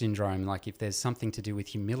imposter syndrome? Like if there's something to do with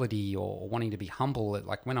humility or wanting to be humble,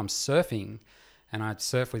 like when I'm surfing and I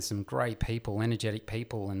surf with some great people, energetic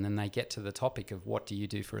people, and then they get to the topic of what do you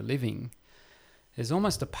do for a living, there's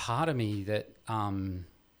almost a part of me that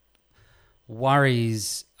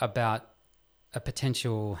worries about a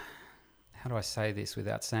potential, how do I say this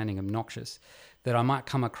without sounding obnoxious, that I might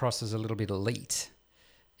come across as a little bit elite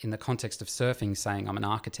in the context of surfing, saying I'm an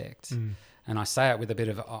architect. And I say it with a bit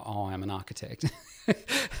of, I'm an architect.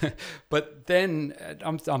 But then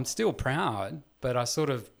I'm still proud, but I sort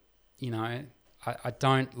of, I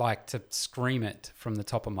don't like to scream it from the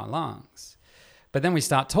top of my lungs. But then we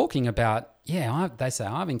start talking about, they say,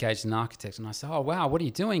 I've engaged an architect. And I say, oh, wow, what are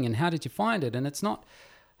you doing? And how did you find it? And it's not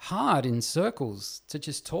hard in circles to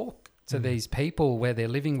just talk to these people where they're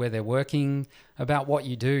living, where they're working, about what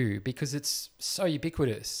you do, because it's so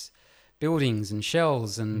ubiquitous. Buildings and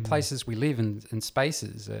shells and places we live and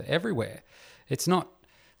spaces are everywhere. It's not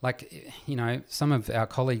like, some of our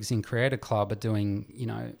colleagues in Creator Club are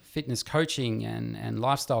doing, fitness coaching and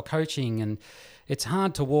lifestyle coaching. And it's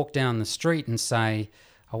hard to walk down the street and say,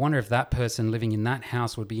 I wonder if that person living in that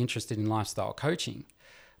house would be interested in lifestyle coaching.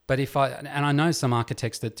 But and I know some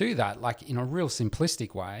architects that do that, like in a real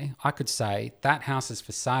simplistic way, I could say that house is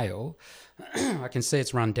for sale. I can see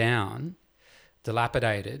it's run down,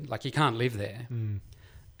 dilapidated, like you can't live there.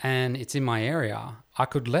 And it's in my area. I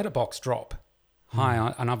could let a box drop.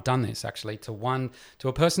 And I've done this actually to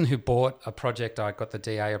a person who bought a project I got the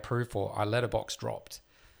DA approved for. I let a box dropped.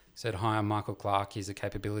 Said, "Hi, I'm Michael Clark. Here's a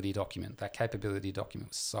capability document." That capability document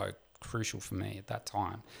was so crucial for me at that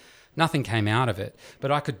time. Nothing came out of it,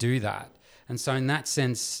 but I could do that. And so in that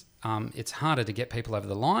sense, it's harder to get people over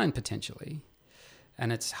the line potentially.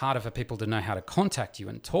 And it's harder for people to know how to contact you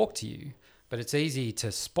and talk to you. But it's easy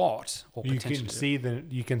to spot or potentially...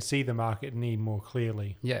 You can see the market need more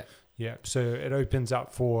clearly. Yeah. Yeah. So it opens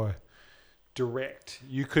up for direct.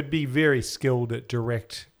 You could be very skilled at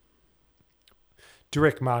direct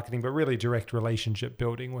marketing, but really direct relationship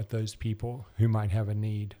building with those people who might have a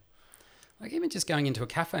need. Like even just going into a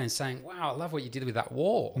cafe and saying, "Wow, I love what you did with that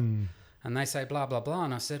wall." And they say blah, blah, blah.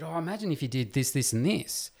 And I said, "Oh, imagine if you did this, this, and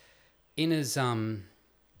this," in as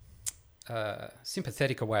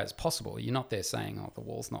sympathetic a way as possible. You're not there saying, "Oh, the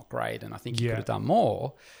wall's not great and I think you could have done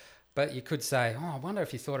more." But you could say, "Oh, I wonder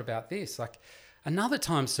if you thought about this." Like another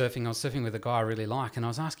time surfing, I was surfing with a guy I really like, and I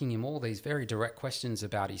was asking him all these very direct questions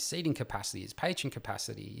about his seating capacity, his patron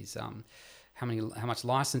capacity, his how much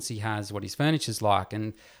license he has, what his furniture's like,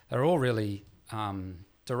 and they're all really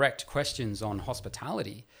direct questions on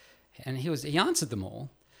hospitality. And he answered them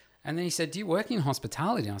all. And then he said, "Do you work in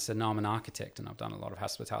hospitality?" And I said, "No, I'm an architect and I've done a lot of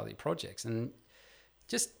hospitality projects." And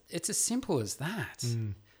just, it's as simple as that.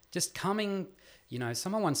 Just coming,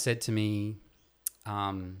 someone once said to me,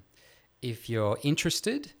 if you're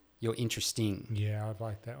interested, you're interesting. Yeah, I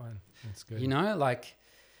like that one. That's good. Like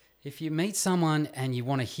if you meet someone and you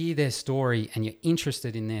want to hear their story and you're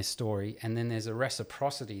interested in their story, and then there's a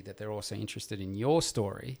reciprocity that they're also interested in your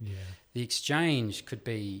story, the exchange could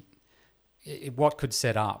be, what could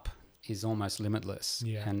set up is almost limitless.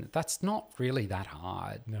 Yeah. And that's not really that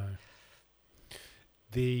hard. No.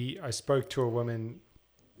 I spoke to a woman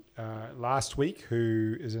last week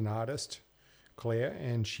who is an artist, Claire,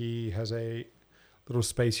 and she has a little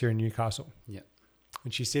space here in Newcastle. Yeah.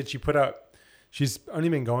 And she said she's only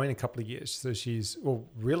been going a couple of years. So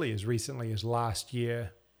really as recently as last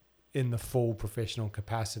year in the full professional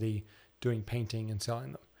capacity doing painting and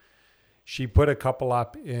selling them. She put a couple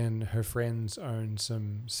up in her friends own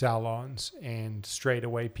some salons, and straight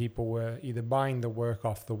away people were either buying the work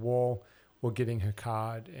off the wall or getting her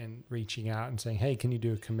card and reaching out and saying, "Hey, can you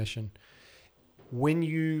do a commission?" When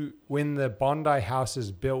the Bondi house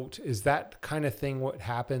is built, is that kind of thing what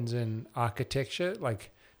happens in architecture?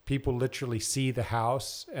 Like people literally see the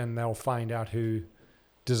house and they'll find out who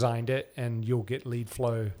designed it, and you'll get lead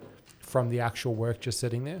flow from the actual work just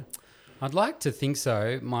sitting there? I'd like to think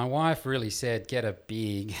so. My wife really said, get a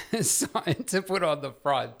big sign to put on the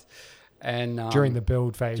front. And during the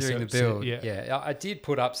build phase. During the build, yeah. I did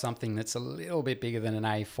put up something that's a little bit bigger than an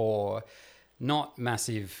A4, not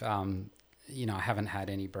massive. I haven't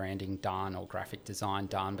had any branding done or graphic design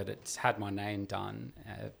done, but it's had my name done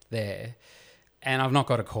there. And I've not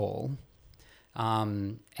got a call.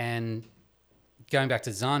 And going back to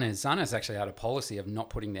Zana's actually had a policy of not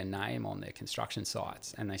putting their name on their construction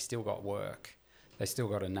sites, and they still got work. They still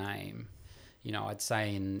got a name. I'd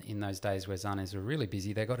say in those days where Zana's were really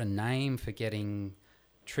busy, they got a name for getting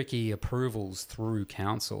tricky approvals through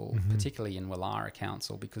council, particularly in Wallara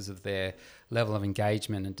Council, because of their level of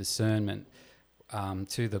engagement and discernment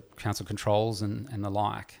to the council controls and the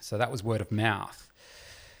like. So that was word of mouth.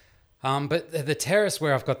 But the terrace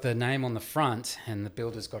where I've got the name on the front and the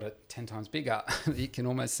builder's got it 10 times bigger, you can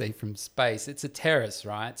almost see from space. It's a terrace,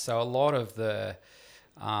 right? So a lot of the,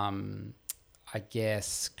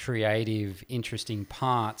 creative, interesting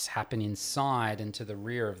parts happen inside and to the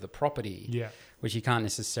rear of the property, which you can't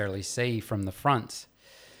necessarily see from the front.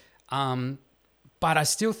 But I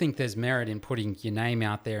still think there's merit in putting your name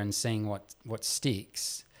out there and seeing what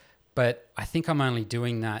sticks. But I think I'm only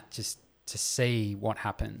doing that just to see what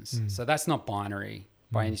happens. So that's not binary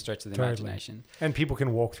by any stretch of the imagination. And people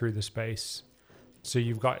can walk through the space. So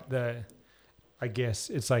you've got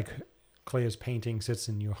it's like Claire's painting sits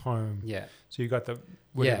in your home. Yeah. So you've got the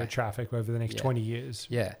traffic over the next 20 years.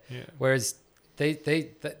 Yeah. Whereas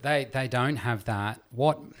they don't have that.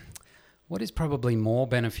 What is probably more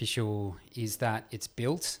beneficial is that it's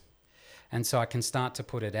built. And so I can start to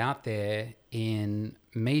put it out there in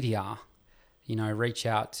media reach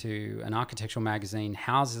out to an architectural magazine.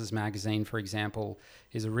 Houses Magazine, for example,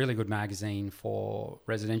 is a really good magazine for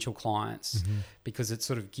residential clients because it's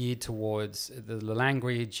sort of geared towards the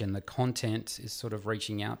language, and the content is sort of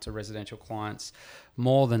reaching out to residential clients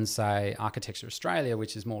more than, say, Architecture Australia,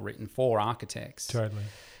 which is more written for architects. Totally.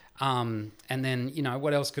 And then,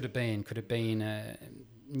 what else could it be? Could it be in a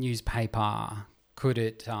newspaper? Could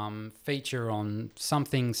it feature on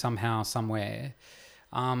something, somehow, somewhere?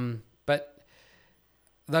 But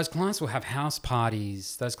those clients will have house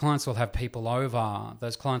parties. Those clients will have people over.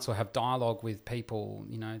 Those clients will have dialogue with people,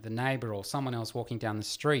 the neighbour or someone else walking down the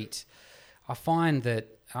street. I find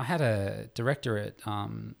that I had a director at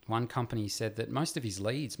one company said that most of his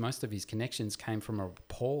leads, most of his connections came from a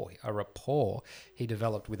rapport he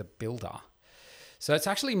developed with a builder. So it's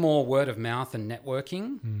actually more word of mouth and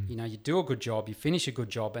networking. You do a good job, you finish a good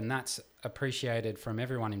job, and that's appreciated from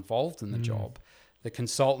everyone involved in the job. The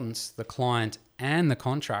consultants, the client, and the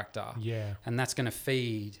contractor. Yeah. And that's going to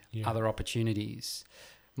feed other opportunities.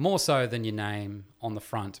 More so than your name on the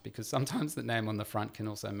front, because sometimes the name on the front can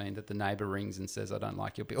also mean that the neighbour rings and says, I don't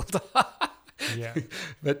like your builder. Yeah.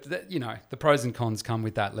 But, the pros and cons come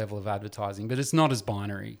with that level of advertising. But it's not as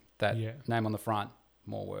binary, that name on the front,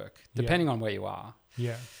 more work, depending on where you are.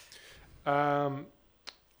 Yeah.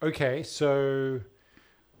 Okay, so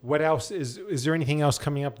what else? Is there anything else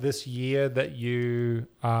coming up this year that you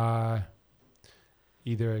are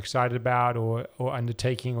either excited about or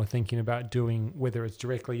undertaking or thinking about doing, whether it's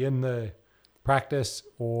directly in the practice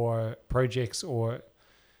or projects or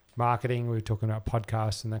marketing? We were talking about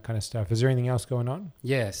podcasts and that kind of stuff. Is there anything else going on?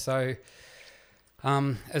 Yeah. So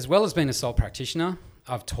as well as being a sole practitioner,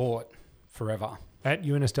 I've taught forever. At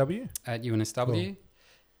UNSW? At UNSW. Cool.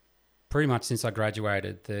 Pretty much since I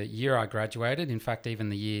graduated. The year I graduated, in fact, even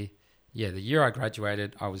the year I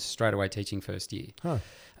graduated, I was straight away teaching first year. Huh.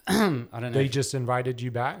 I don't know. They just invited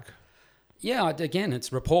you back? Yeah, again,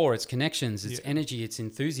 it's rapport, it's connections, it's energy, it's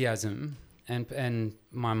enthusiasm. And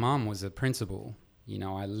my mum was a principal.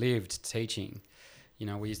 I lived teaching.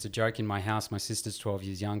 We used to joke in my house, my sister's 12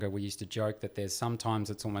 years younger, we used to joke that there's sometimes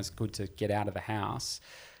it's almost good to get out of the house.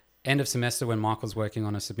 End of semester when Michael's working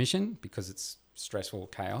on a submission because it's stressful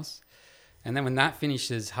chaos. And then when that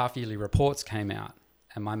finishes, half-yearly reports came out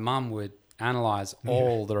and my mum would analyse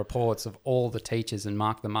all the reports of all the teachers and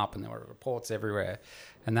mark them up, and there were reports everywhere.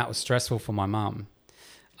 And that was stressful for my mum.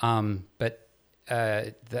 So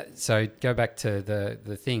go back to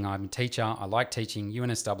the thing. I'm a teacher. I like teaching.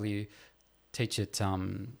 UNSW, teach at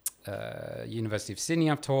University of Sydney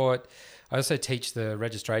I've taught. I also teach the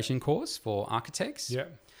registration course for architects. Yeah.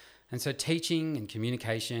 And so teaching and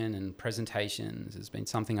communication and presentations has been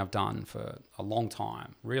something I've done for a long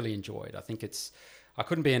time. Really enjoyed. I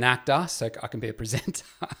couldn't be an actor, so I can be a presenter.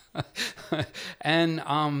 And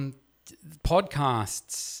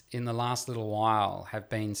podcasts in the last little while have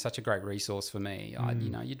been such a great resource for me. I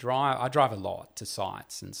drive a lot to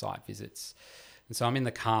sites and site visits. And so I'm in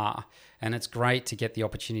the car, and it's great to get the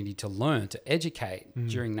opportunity to learn, to educate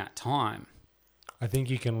during that time. I think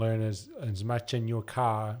you can learn as much in your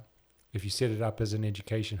car if you set it up as an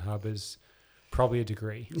education hub as probably a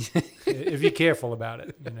degree, if you're careful about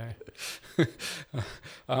it, The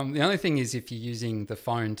only thing is if you're using the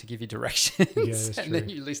phone to give you directions and true. Then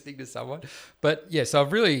you're listening to someone. But yeah, so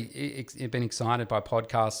I've really been excited by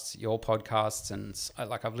podcasts, your podcasts, and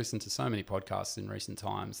I've listened to so many podcasts in recent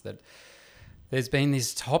times that there's been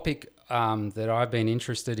this topic that I've been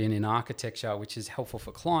interested in architecture, which is helpful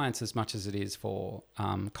for clients as much as it is for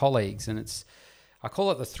colleagues. And I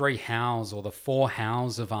call it the 3 hows or the 4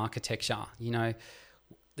 hows of architecture.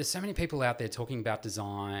 There's so many people out there talking about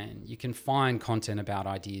design. You can find content about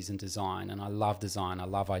ideas and design. And I love design. I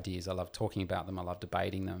love ideas. I love talking about them. I love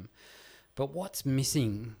debating them. But what's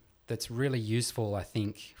missing that's really useful, I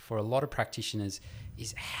think, for a lot of practitioners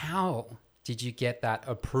is how did you get that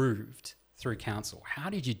approved through council?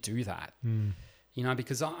 How did you do that?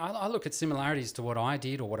 Because I look at similarities to what I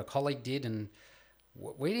did or what a colleague did, and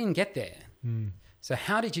we didn't get there. So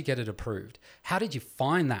how did you get it approved? How did you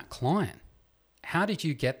find that client? How did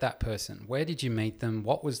you get that person? Where did you meet them?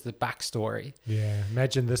 What was the backstory? Yeah,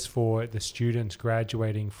 imagine this for the students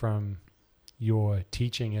graduating from your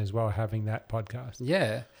teaching as well, having that podcast.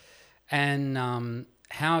 Yeah. And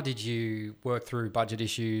how did you work through budget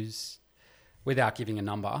issues without giving a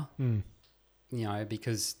number?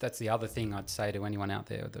 Because that's the other thing I'd say to anyone out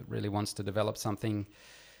there that really wants to develop something.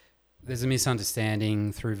 There's a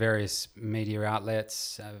misunderstanding through various media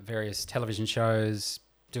outlets, various television shows,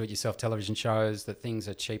 do-it-yourself television shows, that things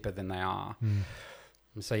are cheaper than they are. And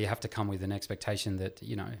so you have to come with an expectation that,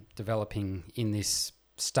 developing in this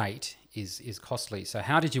state is costly. So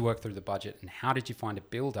how did you work through the budget, and how did you find a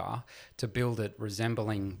builder to build it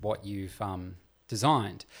resembling what you've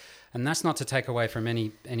designed? And that's not to take away from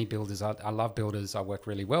any builders. I love builders. I work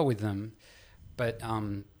really well with them. But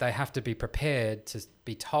they have to be prepared to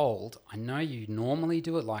be told, I know you normally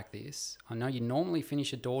do it like this. I know you normally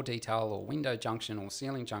finish a door detail or window junction or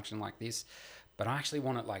ceiling junction like this, but I actually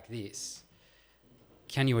want it like this.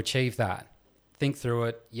 Can you achieve that? Think through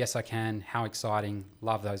it. Yes, I can. How exciting.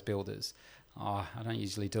 Love those builders. Oh, I don't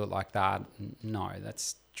usually do it like that. No,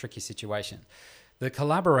 that's a tricky situation. The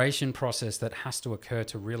collaboration process that has to occur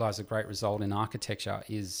to realize a great result in architecture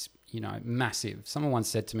is, massive. Someone once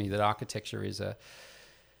said to me that architecture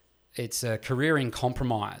it's a career in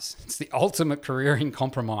compromise. It's the ultimate career in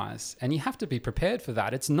compromise. And you have to be prepared for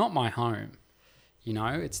that. It's not my home.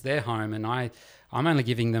 It's their home, and I'm only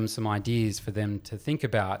giving them some ideas for them to think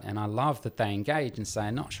about. And I love that they engage and say,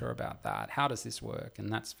 I'm not sure about that. How does this work? And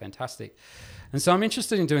that's fantastic. And so I'm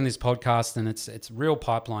interested in doing this podcast, and it's real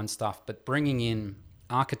pipeline stuff, but bringing in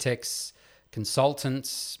architects,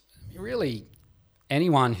 consultants, really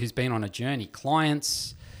anyone who's been on a journey,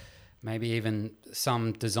 clients, maybe even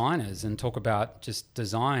some designers, and talk about just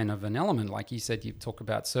design of an element. Like you said, you talk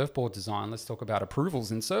about surfboard design. Let's talk about approvals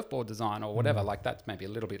in surfboard design or whatever. Like that's maybe a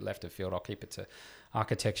little bit left of field. I'll keep it to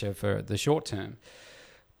architecture for the short term.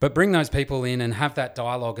 But bring those people in and have that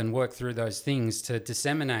dialogue and work through those things to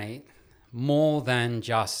disseminate more than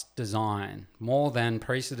just design, more than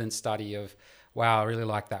precedent study of, wow, I really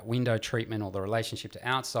like that window treatment or the relationship to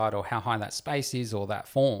outside or how high that space is or that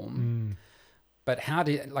form. But how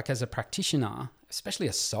do you, like as a practitioner, especially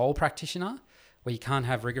a sole practitioner, where you can't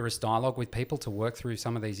have rigorous dialogue with people to work through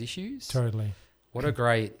some of these issues? Totally. What a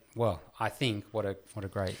great, I think what a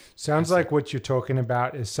great. Sounds like what you're talking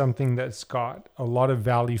about is something that's got a lot of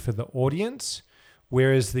value for the audience,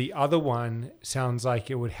 whereas the other one sounds like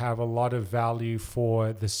it would have a lot of value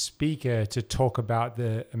for the speaker to talk about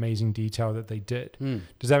the amazing detail that they did.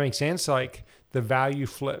 Does that make sense? Like the value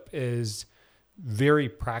flip is very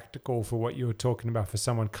practical for what you were talking about for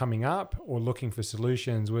someone coming up or looking for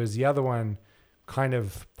solutions, whereas the other one kind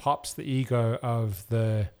of pops the ego of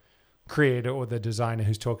the creator or the designer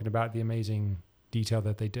who's talking about the amazing detail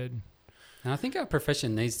that they did. And I think our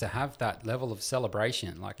profession needs to have that level of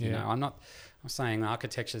celebration. Like, I'm saying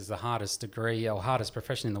architecture is the hardest degree or hardest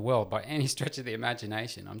profession in the world by any stretch of the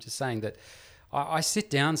imagination. I'm just saying that I sit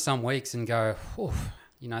down some weeks and go,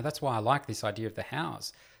 that's why I like this idea of the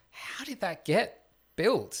house. How did that get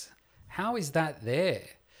built? How is that there?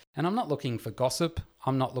 And I'm not looking for gossip.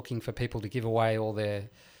 I'm not looking for people to give away all their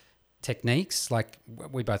techniques. Like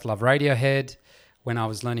we both love Radiohead. When I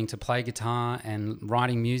was learning to play guitar and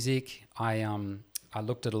writing music, I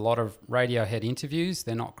looked at a lot of Radiohead interviews.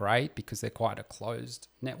 They're not great because they're quite a closed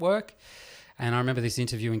network. And I remember this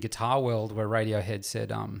interview in Guitar World where Radiohead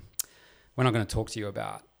said, we're not going to talk to you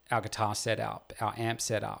about our guitar setup, our amp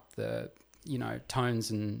setup, the tones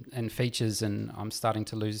and features, and I'm starting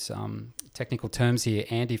to lose technical terms here.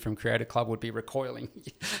 Andy from Creator Club would be recoiling.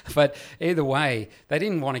 But either way, they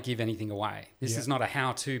didn't want to give anything away. This is not a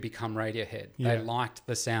how to become Radiohead. They liked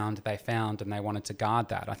the sound they found and they wanted to guard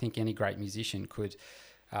that. I think any great musician could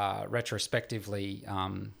retrospectively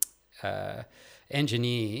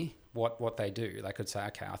engineer what they do. They could say,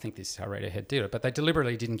 okay, I think this is how Radiohead did it, but they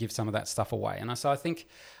deliberately didn't give some of that stuff away. And so I think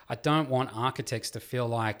I don't want architects to feel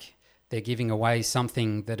like they're giving away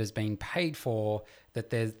something that has been paid for,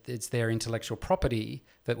 that it's their intellectual property,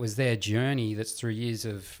 that was their journey, that's through years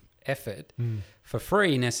of effort for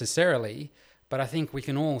free necessarily. But I think we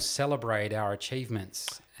can all celebrate our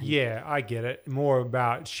achievements. Yeah, I get it. More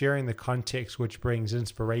about sharing the context, which brings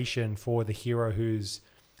inspiration for the hero who's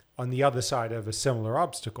on the other side of a similar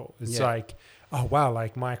obstacle. It's like, oh, wow,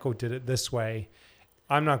 like Michael did it this way.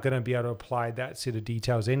 I'm not going to be able to apply that set of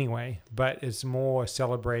details anyway, but it's more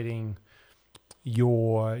celebrating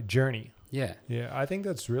your journey. Yeah. Yeah, I think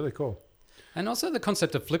that's really cool. And also the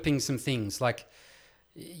concept of flipping some things. Like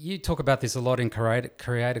you talk about this a lot in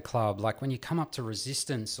Creator Club. Like when you come up to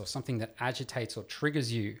resistance or something that agitates or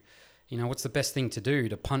triggers you, what's the best thing to do?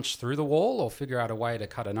 To punch through the wall or figure out a way to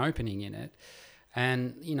cut an opening in it?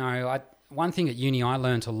 And, one thing at uni I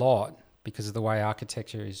learned a lot because of the way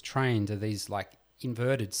architecture is trained are these like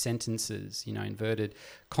inverted sentences, inverted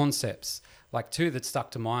concepts. Like two that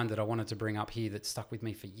stuck to mind that I wanted to bring up here that stuck with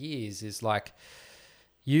me for years is like,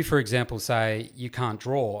 you, for example, say you can't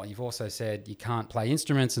draw. You've also said you can't play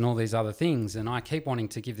instruments and all these other things. And I keep wanting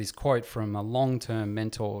to give this quote from a long-term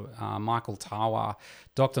mentor, Michael Tawa,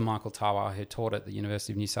 Dr. Michael Tawa, who taught at the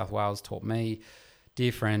University of New South Wales, taught me,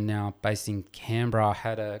 dear friend now based in Canberra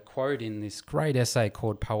had a quote in this great essay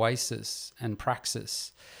called Poesis and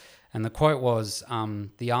Praxis. And the quote was,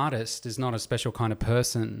 the artist is not a special kind of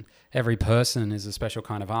person. Every person is a special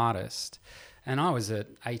kind of artist. And I was an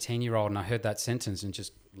 18-year-old and I heard that sentence and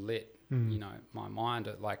just lit, my mind.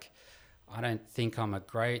 Like, I don't think I'm a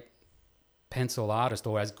great pencil artist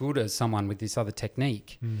or as good as someone with this other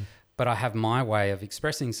technique, but I have my way of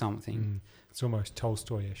expressing something. It's almost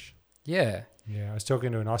Tolstoy-ish. Yeah. Yeah, I was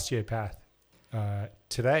talking to an osteopath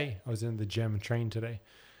today. I was in the gym and trained today.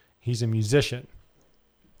 He's a musician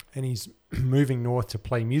and he's moving north to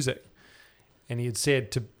play music. And he had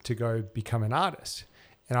said to go become an artist.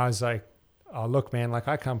 And I was like, oh, look, man, like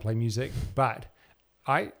I can't play music, but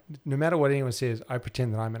no matter what anyone says, I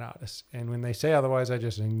pretend that I'm an artist. And when they say otherwise, I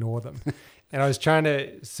just ignore them. And I was trying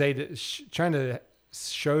to trying to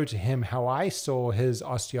show to him how I saw his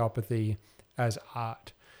osteopathy as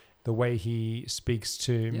art. The way he speaks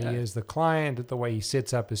to me as the client, the way he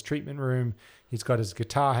sets up his treatment room. He's got his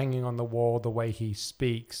guitar hanging on the wall, the way he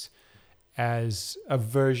speaks as a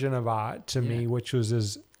version of art to me, which was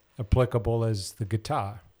as applicable as the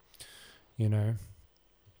guitar,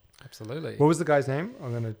 Absolutely. What was the guy's name?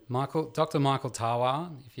 Dr. Michael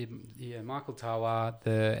Tawa. Michael Tawa.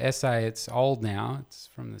 The essay, it's old now. It's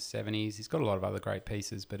from the 70s. He's got a lot of other great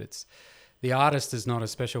pieces, but it's the artist is not a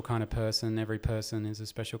special kind of person. Every person is a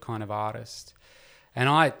special kind of artist. And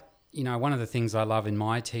one of the things I love in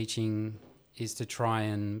my teaching is to try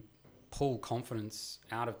and pull confidence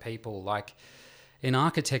out of people. Like in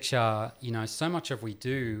architecture, so much of we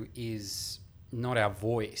do is not our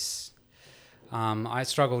voice. I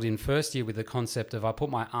struggled in first year with the concept of I put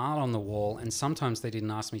my art on the wall and sometimes they didn't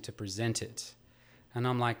ask me to present it. And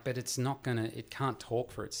I'm like, but it can't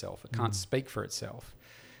talk for itself. It can't speak for itself.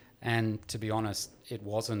 And to be honest, it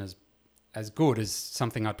wasn't as good as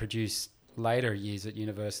something I'd produced later years at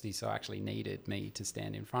university, so I actually needed me to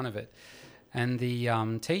stand in front of it. And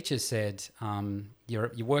the teacher said,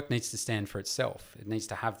 your work needs to stand for itself. It needs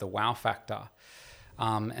to have the wow factor.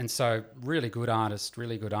 And so really good artists,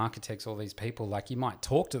 really good architects, all these people, like you might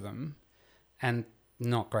talk to them and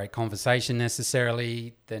not great conversation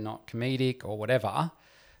necessarily, they're not comedic or whatever,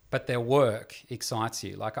 but their work excites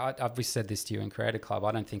you. Like I've said this to you in Creative Club,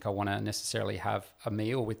 I don't think I want to necessarily have a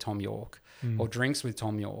meal with Tom York or drinks with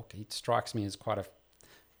Tom York. He strikes me as quite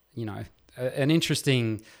an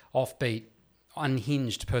interesting, offbeat,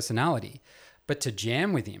 unhinged personality. But to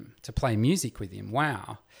jam with him, to play music with him,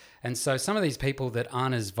 wow. And so some of these people that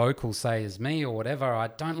aren't as vocal, say, as me or whatever, I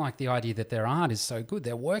don't like the idea that their art is so good,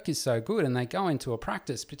 their work is so good, and they go into a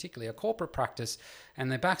practice, particularly a corporate practice, and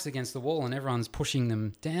their back's against the wall and everyone's pushing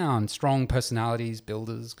them down. Strong personalities,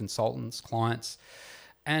 builders, consultants, clients.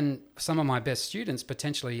 And some of my best students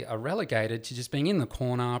potentially are relegated to just being in the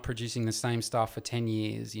corner, producing the same stuff for 10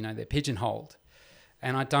 years. They're pigeonholed.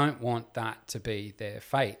 And I don't want that to be their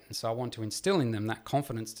fate. And so I want to instill in them that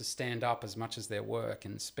confidence to stand up as much as their work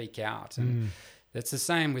and speak out. And it's the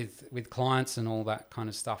same with clients and all that kind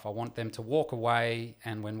of stuff. I want them to walk away,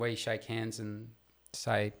 and when we shake hands and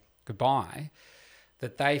say goodbye,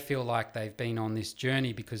 that they feel like they've been on this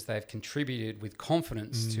journey because they've contributed with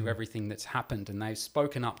confidence to everything that's happened. And they've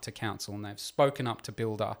spoken up to council, and they've spoken up to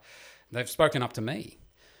builder. They've spoken up to me.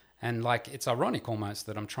 And it's ironic almost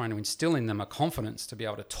that I'm trying to instill in them a confidence to be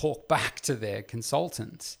able to talk back to their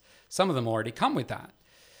consultants. Some of them already come with that.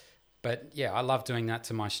 But yeah, I love doing that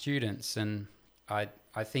to my students. And I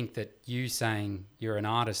think that you saying you're an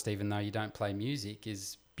artist, even though you don't play music,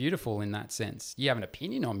 is beautiful in that sense. You have an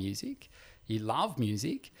opinion on music. You love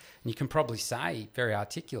music. And you can probably say very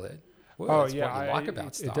articulate words, what you like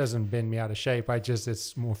about stuff. It doesn't bend me out of shape.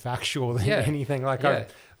 It's more factual than anything.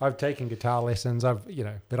 I've taken guitar lessons.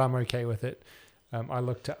 But I'm okay with it. I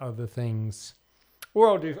look to other things, or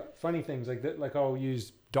I'll do funny things like that. Like I'll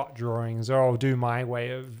use dot drawings, or I'll do my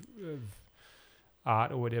way of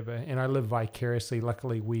art or whatever. And I live vicariously.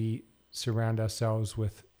 Luckily, we surround ourselves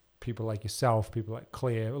with people like yourself, people like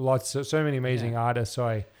Claire, so many amazing artists. So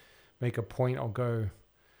I make a point. I'll go.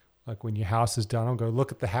 Like when your house is done, I'll go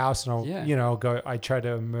look at the house, and I'll go. I try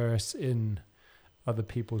to immerse in other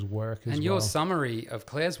people's work as well. And your summary of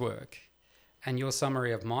Claire's work and your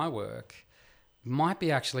summary of my work might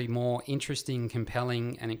be actually more interesting,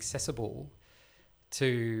 compelling, and accessible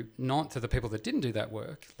to the people that didn't do that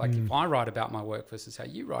work. Like if I write about my work versus how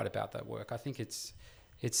you write about that work, I think it's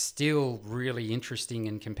still really interesting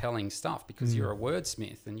and compelling stuff because you're a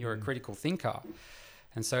wordsmith and you're a critical thinker.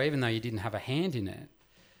 And so even though you didn't have a hand in it,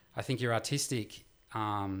 I think your artistic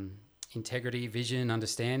integrity, vision,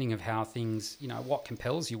 understanding of how things, what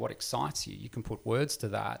compels you, what excites you, you can put words to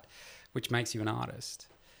that, which makes you an artist.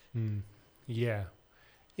 Yeah.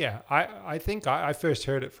 Yeah, I think I first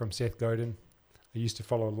heard it from Seth Godin. I used to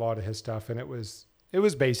follow a lot of his stuff, and it was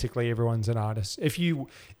basically everyone's an artist. If you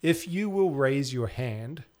will raise your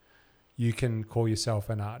hand, you can call yourself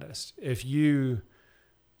an artist. If you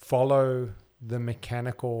follow the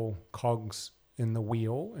mechanical cogs in the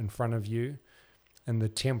wheel in front of you and the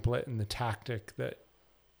template and the tactic that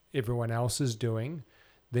everyone else is doing,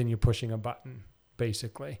 then you're pushing a button,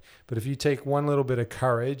 basically. But if you take one little bit of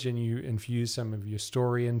courage and you infuse some of your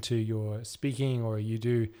story into your speaking, or you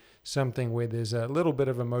do something where there's a little bit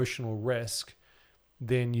of emotional risk,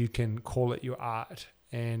 then you can call it your art.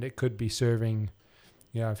 And it could be serving,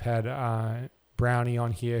 I've had Brownie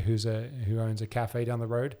on here who owns a cafe down the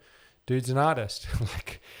road. Dude's an artist.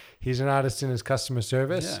 Like, he's an artist in his customer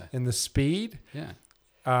service, in the speed.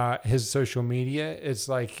 Yeah. His social media, it's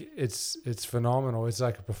like it's phenomenal. It's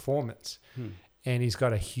like a performance. And he's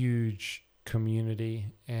got a huge community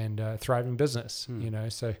and thriving business,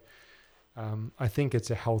 so I think it's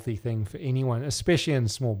a healthy thing for anyone, especially in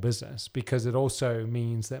small business, because it also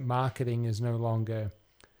means that marketing is no longer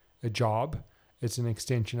a job. It's an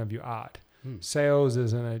extension of your art. Sales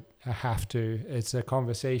isn't a have to. It's a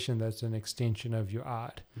conversation that's an extension of your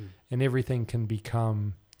art. And everything can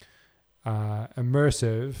become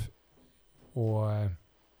immersive or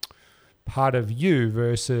part of you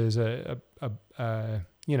versus a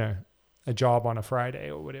job on a Friday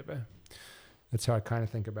or whatever. That's how I kind of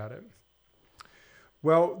think about it.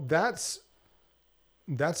 Well, that's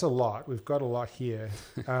a lot. We've got a lot here.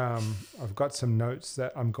 I've got some notes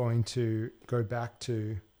that I'm going to go back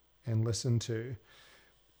to and listen to.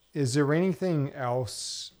 Is there anything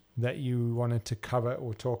else that you wanted to cover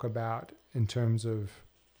or talk about in terms of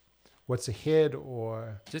what's ahead,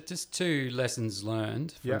 or just 2 lessons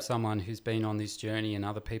learned from someone who's been on this journey and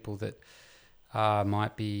other people that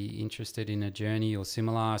might be interested in a journey or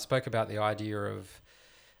similar? I spoke about the idea of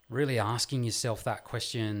really asking yourself that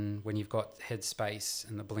question when you've got headspace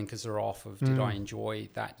and the blinkers are off of, did I enjoy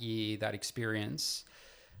that year, that experience?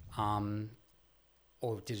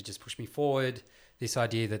 Or did it just push me forward? This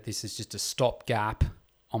idea that this is just a stopgap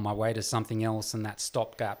on my way to something else, and that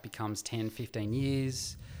stopgap becomes 10, 15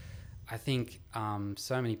 years. I think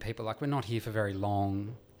so many people, like, we're not here for very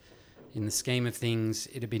long. In the scheme of things,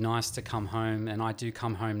 it'd be nice to come home, and I do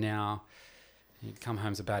come home now. Come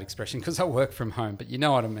home's a bad expression because I work from home, but you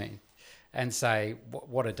know what I mean. And say,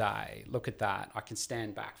 what a day. Look at that. I can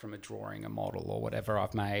stand back from a drawing, a model, or whatever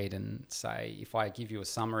I've made, and say, if I give you a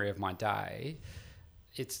summary of my day,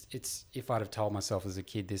 it's if I'd have told myself as a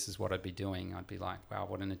kid this is what I'd be doing, I'd be like, wow,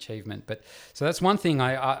 what an achievement. But so that's one thing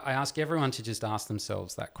I ask everyone to just ask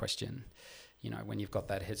themselves that question, when you've got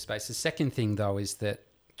that headspace. The second thing, though, is that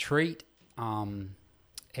treat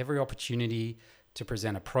every opportunity to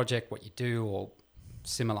present a project, what you do or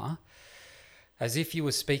similar, as if you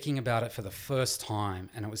were speaking about it for the first time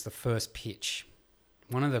and it was the first pitch.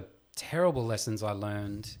 One of the terrible lessons I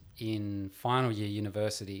learned in final year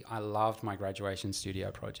university, I loved my graduation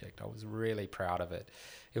studio project. I was really proud of it.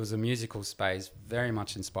 It was a musical space, very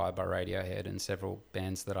much inspired by Radiohead and several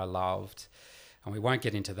bands that I loved. And we won't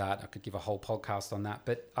get into that. I could give a whole podcast on that.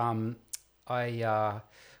 But I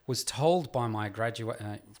was told by my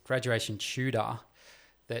graduation tutor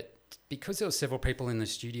that because there were several people in the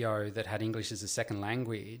studio that had English as a second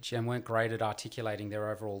language and weren't great at articulating their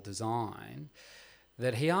overall design,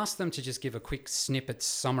 that he asked them to just give a quick snippet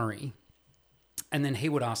summary, and then he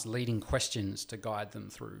would ask leading questions to guide them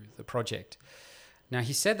through the project. Now,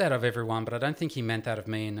 he said that of everyone, but I don't think he meant that of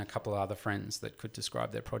me and a couple of other friends that could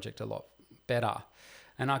describe their project a lot better.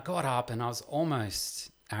 And I got up and I was almost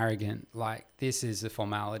arrogant, like, this is a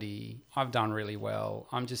formality. I've done really well.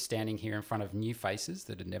 I'm just standing here in front of new faces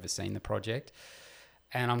that had never seen the project,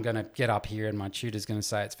 and I'm going to get up here and my tutor's going to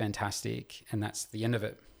say it's fantastic, and that's the end of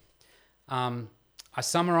it. I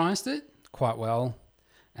summarized it quite well,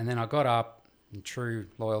 and then I got up, and true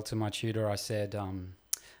loyal to my tutor, I said,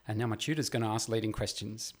 and now my tutor's going to ask leading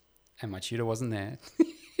questions. And my tutor wasn't there.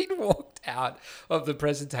 He'd walked out of the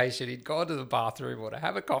presentation. He'd gone to the bathroom or to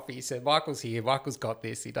have a coffee. He said, Michael's here. Michael's got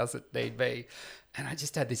this. He doesn't need me. And I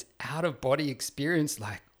just had this out-of-body experience,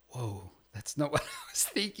 like, whoa, that's not what I was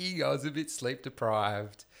thinking. I was a bit sleep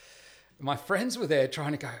deprived. My friends were there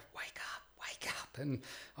trying to go, wake up. And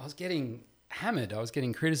I was getting hammered. I was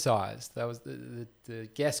getting criticized. That was the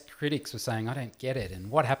guest critics were saying, I don't get it. And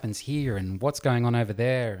what happens here? And what's going on over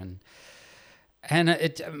there? And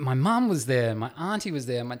my mum was there, my auntie was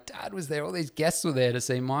there, my dad was there, all these guests were there to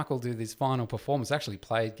see Michael do this final performance, actually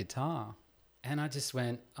played guitar. And I just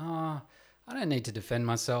went, I don't need to defend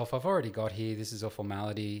myself. I've already got here. This is a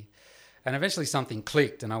formality. And eventually something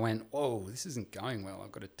clicked and I went, whoa, this isn't going well.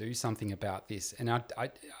 I've got to do something about this. And I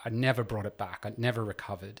never brought it back. I never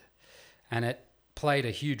recovered. And it played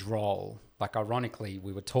a huge role. Like, ironically,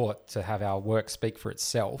 we were taught to have our work speak for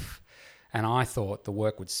itself. And I thought the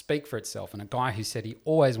work would speak for itself. And a guy who said he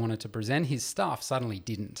always wanted to present his stuff suddenly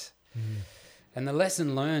didn't. And the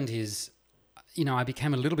lesson learned is, you know, I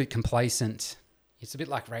became a little bit complacent. It's a bit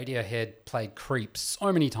like Radiohead played Creep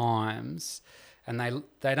so many times, and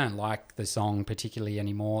they don't like the song particularly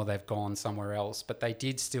anymore. They've gone somewhere else, but they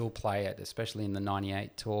did still play it, especially in the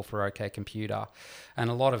 98 tour for OK Computer. And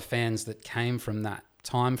a lot of fans that came from that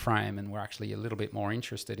time frame and were actually a little bit more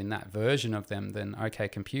interested in that version of them than OK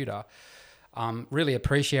Computer really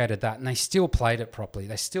appreciated that, and they still played it properly.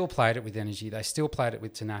 They still played it with energy. They still played it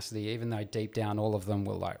with tenacity, even though deep down all of them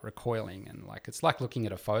were like recoiling. And like, it's like looking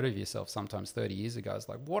at a photo of yourself sometimes 30 years ago. It's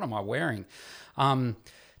like, what am I wearing?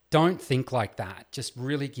 Don't think like that. Just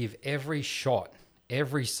really give every shot,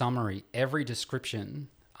 every summary, every description.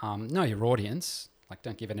 Know your audience. Like,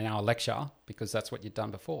 don't give it an hour lecture because that's what you've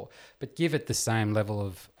done before, but give it the same level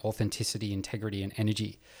of authenticity, integrity, and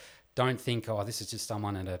energy. Don't think, oh, this is just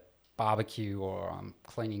someone at a barbecue, or I'm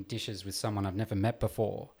cleaning dishes with someone I've never met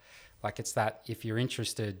before. Like, it's that if you're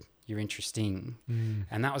interested, you're interesting.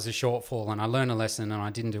 And that was a shortfall, and I learned a lesson, and I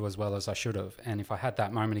didn't do as well as I should have. And if I had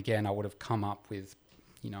that moment again, I would have come up with,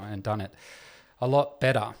 you know, and done it a lot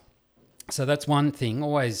better. So that's one thing.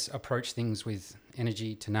 Always approach things with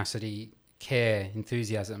energy, tenacity, care,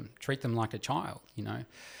 enthusiasm. Treat them like a child, you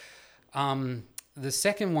know. The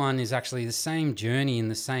second one is actually the same journey in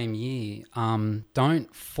the same year.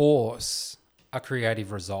 Don't force a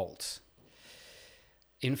creative result.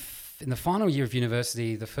 In the final year of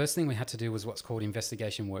university, the first thing we had to do was what's called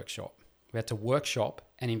investigation workshop. We had to workshop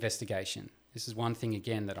an investigation. This is one thing,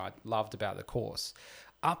 again, that I loved about the course.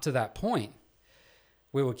 Up to that point,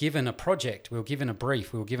 we were given a project, we were given a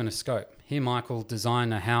brief, we were given a scope. Here, Michael,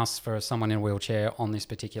 design a house for someone in a wheelchair on this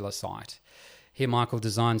particular site. Here, Michael,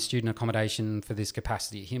 design student accommodation for this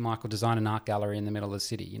capacity. Here, Michael, design an art gallery in the middle of the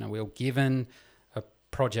city. You know, we were given a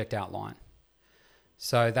project outline.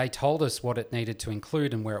 So they told us what it needed to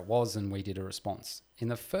include and where it was, and we did a response. In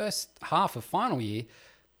the first half of final year,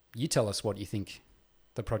 you tell us what you think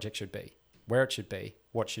the project should be, where it should be,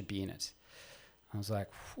 what should be in it. I was like,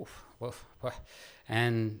 well,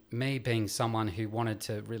 and me being someone who wanted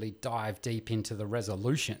to really dive deep into the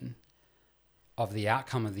resolution of the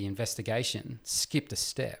outcome of the investigation, skipped a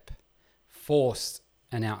step, forced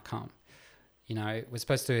an outcome. You know, we're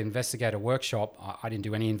supposed to investigate a workshop. I didn't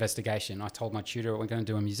do any investigation. I told my tutor, we're going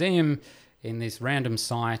to do a museum in this random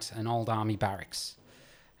site, an old army barracks.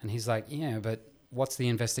 And he's like, yeah, but what's the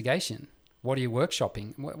investigation? What are you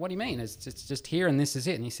workshopping? What do you mean? It's just here and this is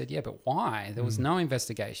it. And he said, yeah, but why? There was no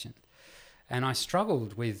investigation. And I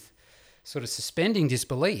struggled with sort of suspending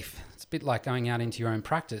disbelief. It's a bit like going out into your own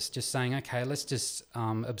practice, just saying, okay, let's just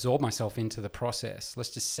absorb myself into the process. Let's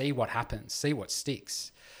just see what happens, see what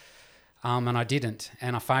sticks. And I didn't,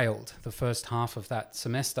 and I failed the first half of that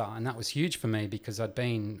semester. And that was huge for me because I'd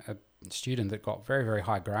been a student that got very, very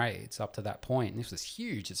high grades up to that point. And this was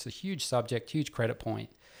huge. It's a huge subject, huge credit point.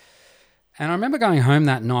 And I remember going home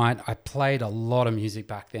that night. I played a lot of music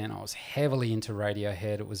back then. I was heavily into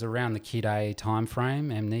Radiohead. It was around the Kid A time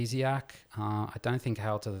frame, Amnesiac. I don't think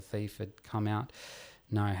Hail to the Thief had come out.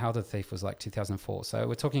 No, Hail to the Thief was like 2004. So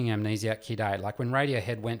we're talking Amnesiac, Kid A. Like when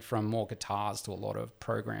Radiohead went from more guitars to a lot of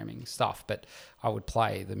programming stuff, but I would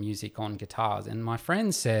play the music on guitars. And my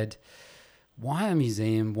friend said, why a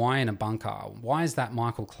museum? Why in a bunker? Why is that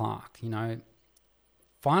Michael Clarke? You know,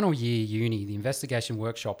 final year uni, the investigation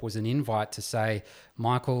workshop was an invite to say,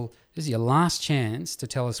 Michael, this is your last chance to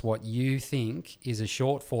tell us what you think is a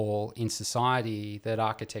shortfall in society that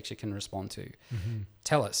architecture can respond to. Mm-hmm.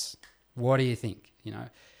 Tell us, what do you think? You know,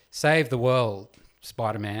 save the world,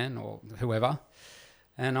 Spider-Man or whoever.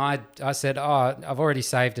 And I said, oh, I've already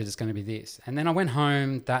saved it. It's going to be this. And then I went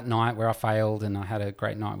home that night where I failed, and I had a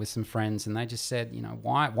great night with some friends, and they just said, you know,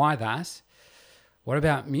 why that? What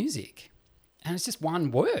about music? And it's just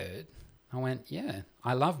one word. I went, yeah,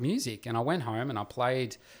 I love music. And I went home and I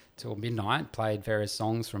played till midnight, played various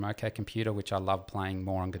songs from OK Computer, which I love playing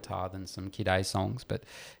more on guitar than some Kid A songs, but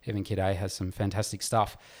even Kid A has some fantastic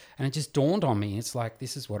stuff. And it just dawned on me, it's like,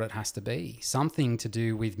 this is what it has to be. Something to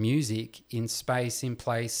do with music in space, in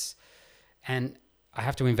place. And I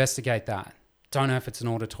have to investigate that. Don't know if it's an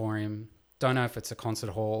auditorium. Don't know if it's a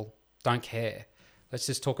concert hall. Don't care. Let's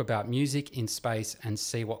just talk about music in space and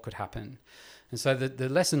see what could happen. And so the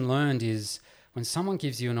lesson learned is when someone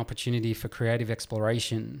gives you an opportunity for creative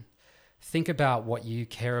exploration, think about what you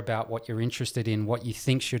care about, what you're interested in, what you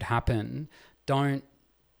think should happen. Don't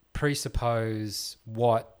presuppose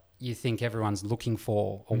what you think everyone's looking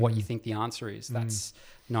for or what you think the answer is. That's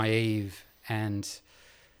naive and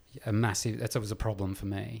that was a problem for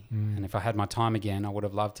me. And if I had my time again, I would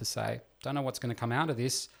have loved to say, don't know what's going to come out of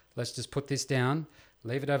this. Let's just put this down,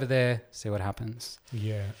 leave it over there, see what happens.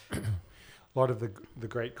 Yeah. A lot of the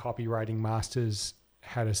great copywriting masters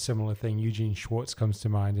had a similar thing. Eugene Schwartz comes to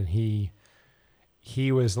mind, and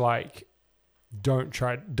he was like, don't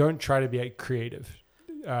try to be creative.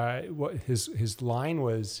 What his line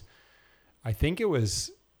was, I think it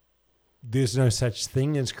was, there's no such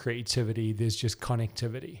thing as creativity, there's just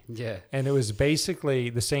connectivity. Yeah. And it was basically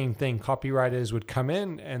the same thing. Copywriters would come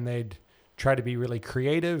in and they'd try to be really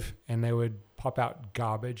creative, and they would pop out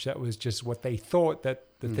garbage that was just what they thought that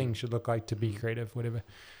the thing should look like to be creative, whatever.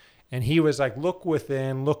 And he was like, look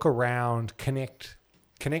within, look around, connect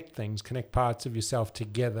things, connect parts of yourself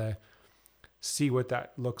together, see what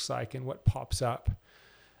that looks like and what pops up.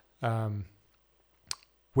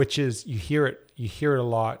 Which is, you hear it a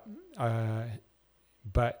lot,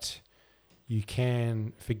 but you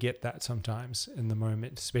can forget that sometimes in the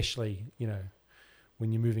moment, especially,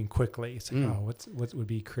 when you're moving quickly. It's like, what would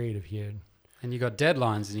be creative here? And you got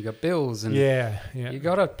deadlines and you got bills, and you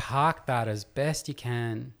got to park that as best you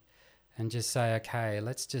can and just say, okay,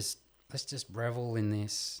 let's just revel in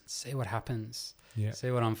this, see what happens,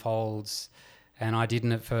 see what unfolds. And I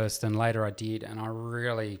didn't at first, and later I did. And I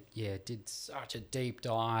really, did such a deep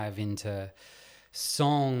dive into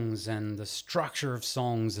songs and the structure of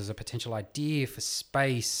songs as a potential idea for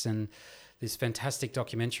space. And this fantastic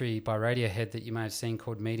documentary by Radiohead that you may have seen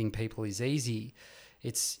called Meeting People is Easy.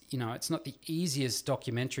 It's not the easiest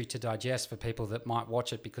documentary to digest for people that might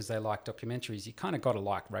watch it because they like documentaries. You kind of got to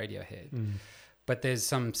like Radiohead. But there's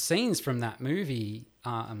some scenes from that movie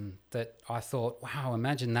that I thought, wow,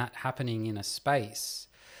 imagine that happening in a space.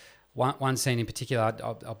 One scene in particular,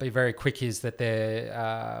 I'll be very quick, is that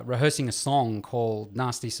they're rehearsing a song called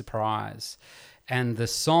Nasty Surprise. And the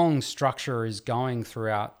song structure is going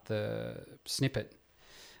throughout the snippet.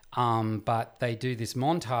 But they do this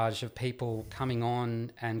montage of people coming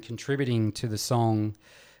on and contributing to the song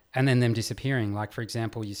and then them disappearing. Like, for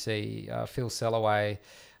example, you see Phil Sellaway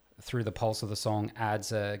through the pulse of the song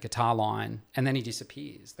adds a guitar line and then he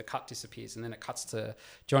disappears. The cut disappears, and then it cuts to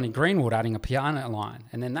Johnny Greenwood adding a piano line,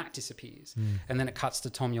 and then that disappears. And then it cuts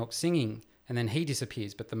to Tom York singing, and then he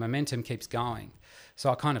disappears, but the momentum keeps going.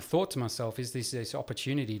 So I kind of thought to myself, is this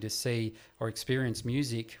opportunity to see or experience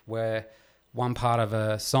music where one part of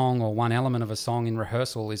a song or one element of a song in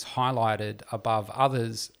rehearsal is highlighted above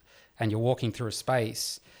others, and you're walking through a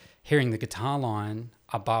space hearing the guitar line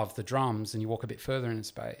above the drums, and you walk a bit further in the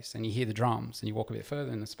space and you hear the drums, and you walk a bit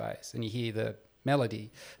further in the space and you hear the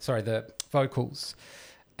vocals.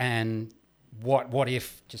 And what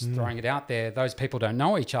if, just throwing it out there, those people don't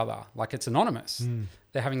know each other, like it's anonymous.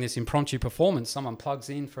 They're having this impromptu performance. Someone plugs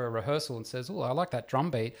in for a rehearsal and says, oh, I like that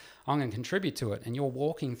drum beat, I'm going to contribute to it. And you're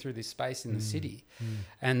walking through this space in the city.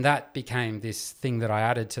 And that became this thing that I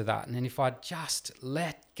added to that. And then if I'd just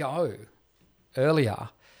let go earlier,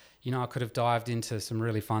 I could have dived into some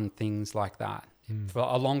really fun things like that for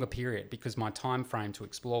a longer period, because my time frame to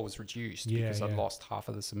explore was reduced because I'd lost half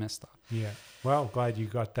of the semester. Yeah. Well, glad you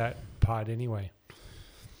got that part anyway.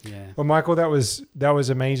 Yeah. Well, Michael, that was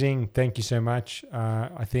amazing. Thank you so much.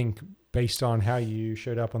 I think based on how you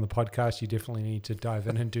showed up on the podcast, you definitely need to dive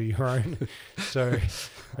in and do your own. So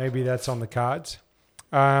maybe that's on the cards.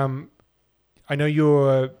 I know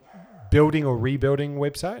you're building or rebuilding a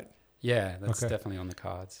website. Yeah, that's definitely on the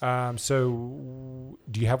cards. So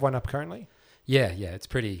do you have one up currently? Yeah, it's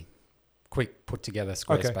pretty quick put together,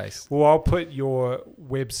 Squarespace. Okay. Well, I'll put your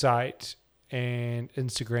website and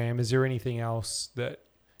Instagram. Is there anything else that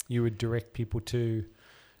you would direct people to?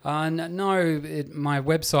 No, my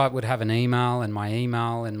website would have an email, and my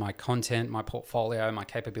email and my content, my portfolio, my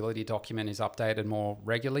capability document is updated more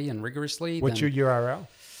regularly and rigorously. What's your URL?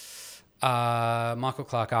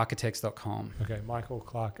 michaelclarkarchitects.com. Okay,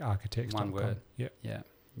 michaelclarkarchitects.com. One word. Yeah.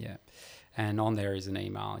 And on there is an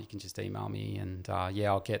email. You can just email me, and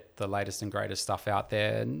I'll get the latest and greatest stuff out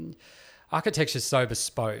there. And architecture is so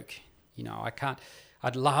bespoke.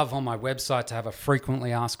 I'd love on my website to have a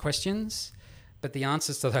frequently asked questions, but the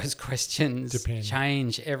answers to those questions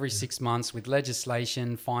change every 6 months with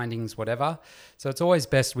legislation, findings, whatever. So it's always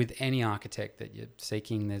best with any architect that you're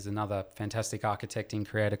seeking. There's another fantastic architecting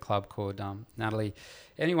creator club called Natalie.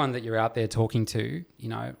 Anyone that you're out there talking to,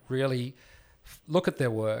 really look at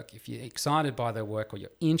their work. If you're excited by their work or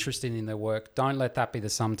you're interested in their work, don't let that be the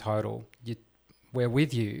sum total. We're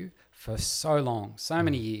with you for so long, so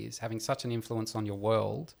many years, having such an influence on your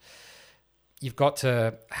world. You've got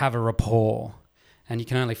to have a rapport. And you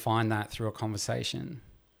can only find that through a conversation,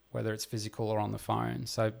 whether it's physical or on the phone.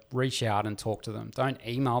 So reach out and talk to them. Don't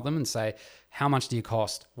email them and say, how much do you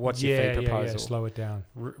cost? What's your fee proposal? Yeah, slow it down.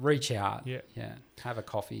 Reach out. Yeah. Have a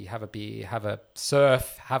coffee, have a beer, have a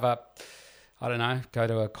surf, I don't know, go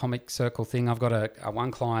to a comic circle thing. I've got a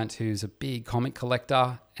one client who's a big comic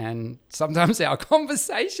collector, and sometimes our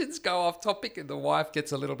conversations go off topic and the wife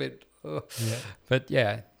gets a little bit, But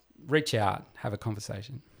yeah, reach out, have a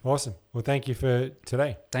conversation. Awesome. Well, thank you for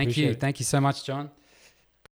today. Thank you. Thank you so much, John.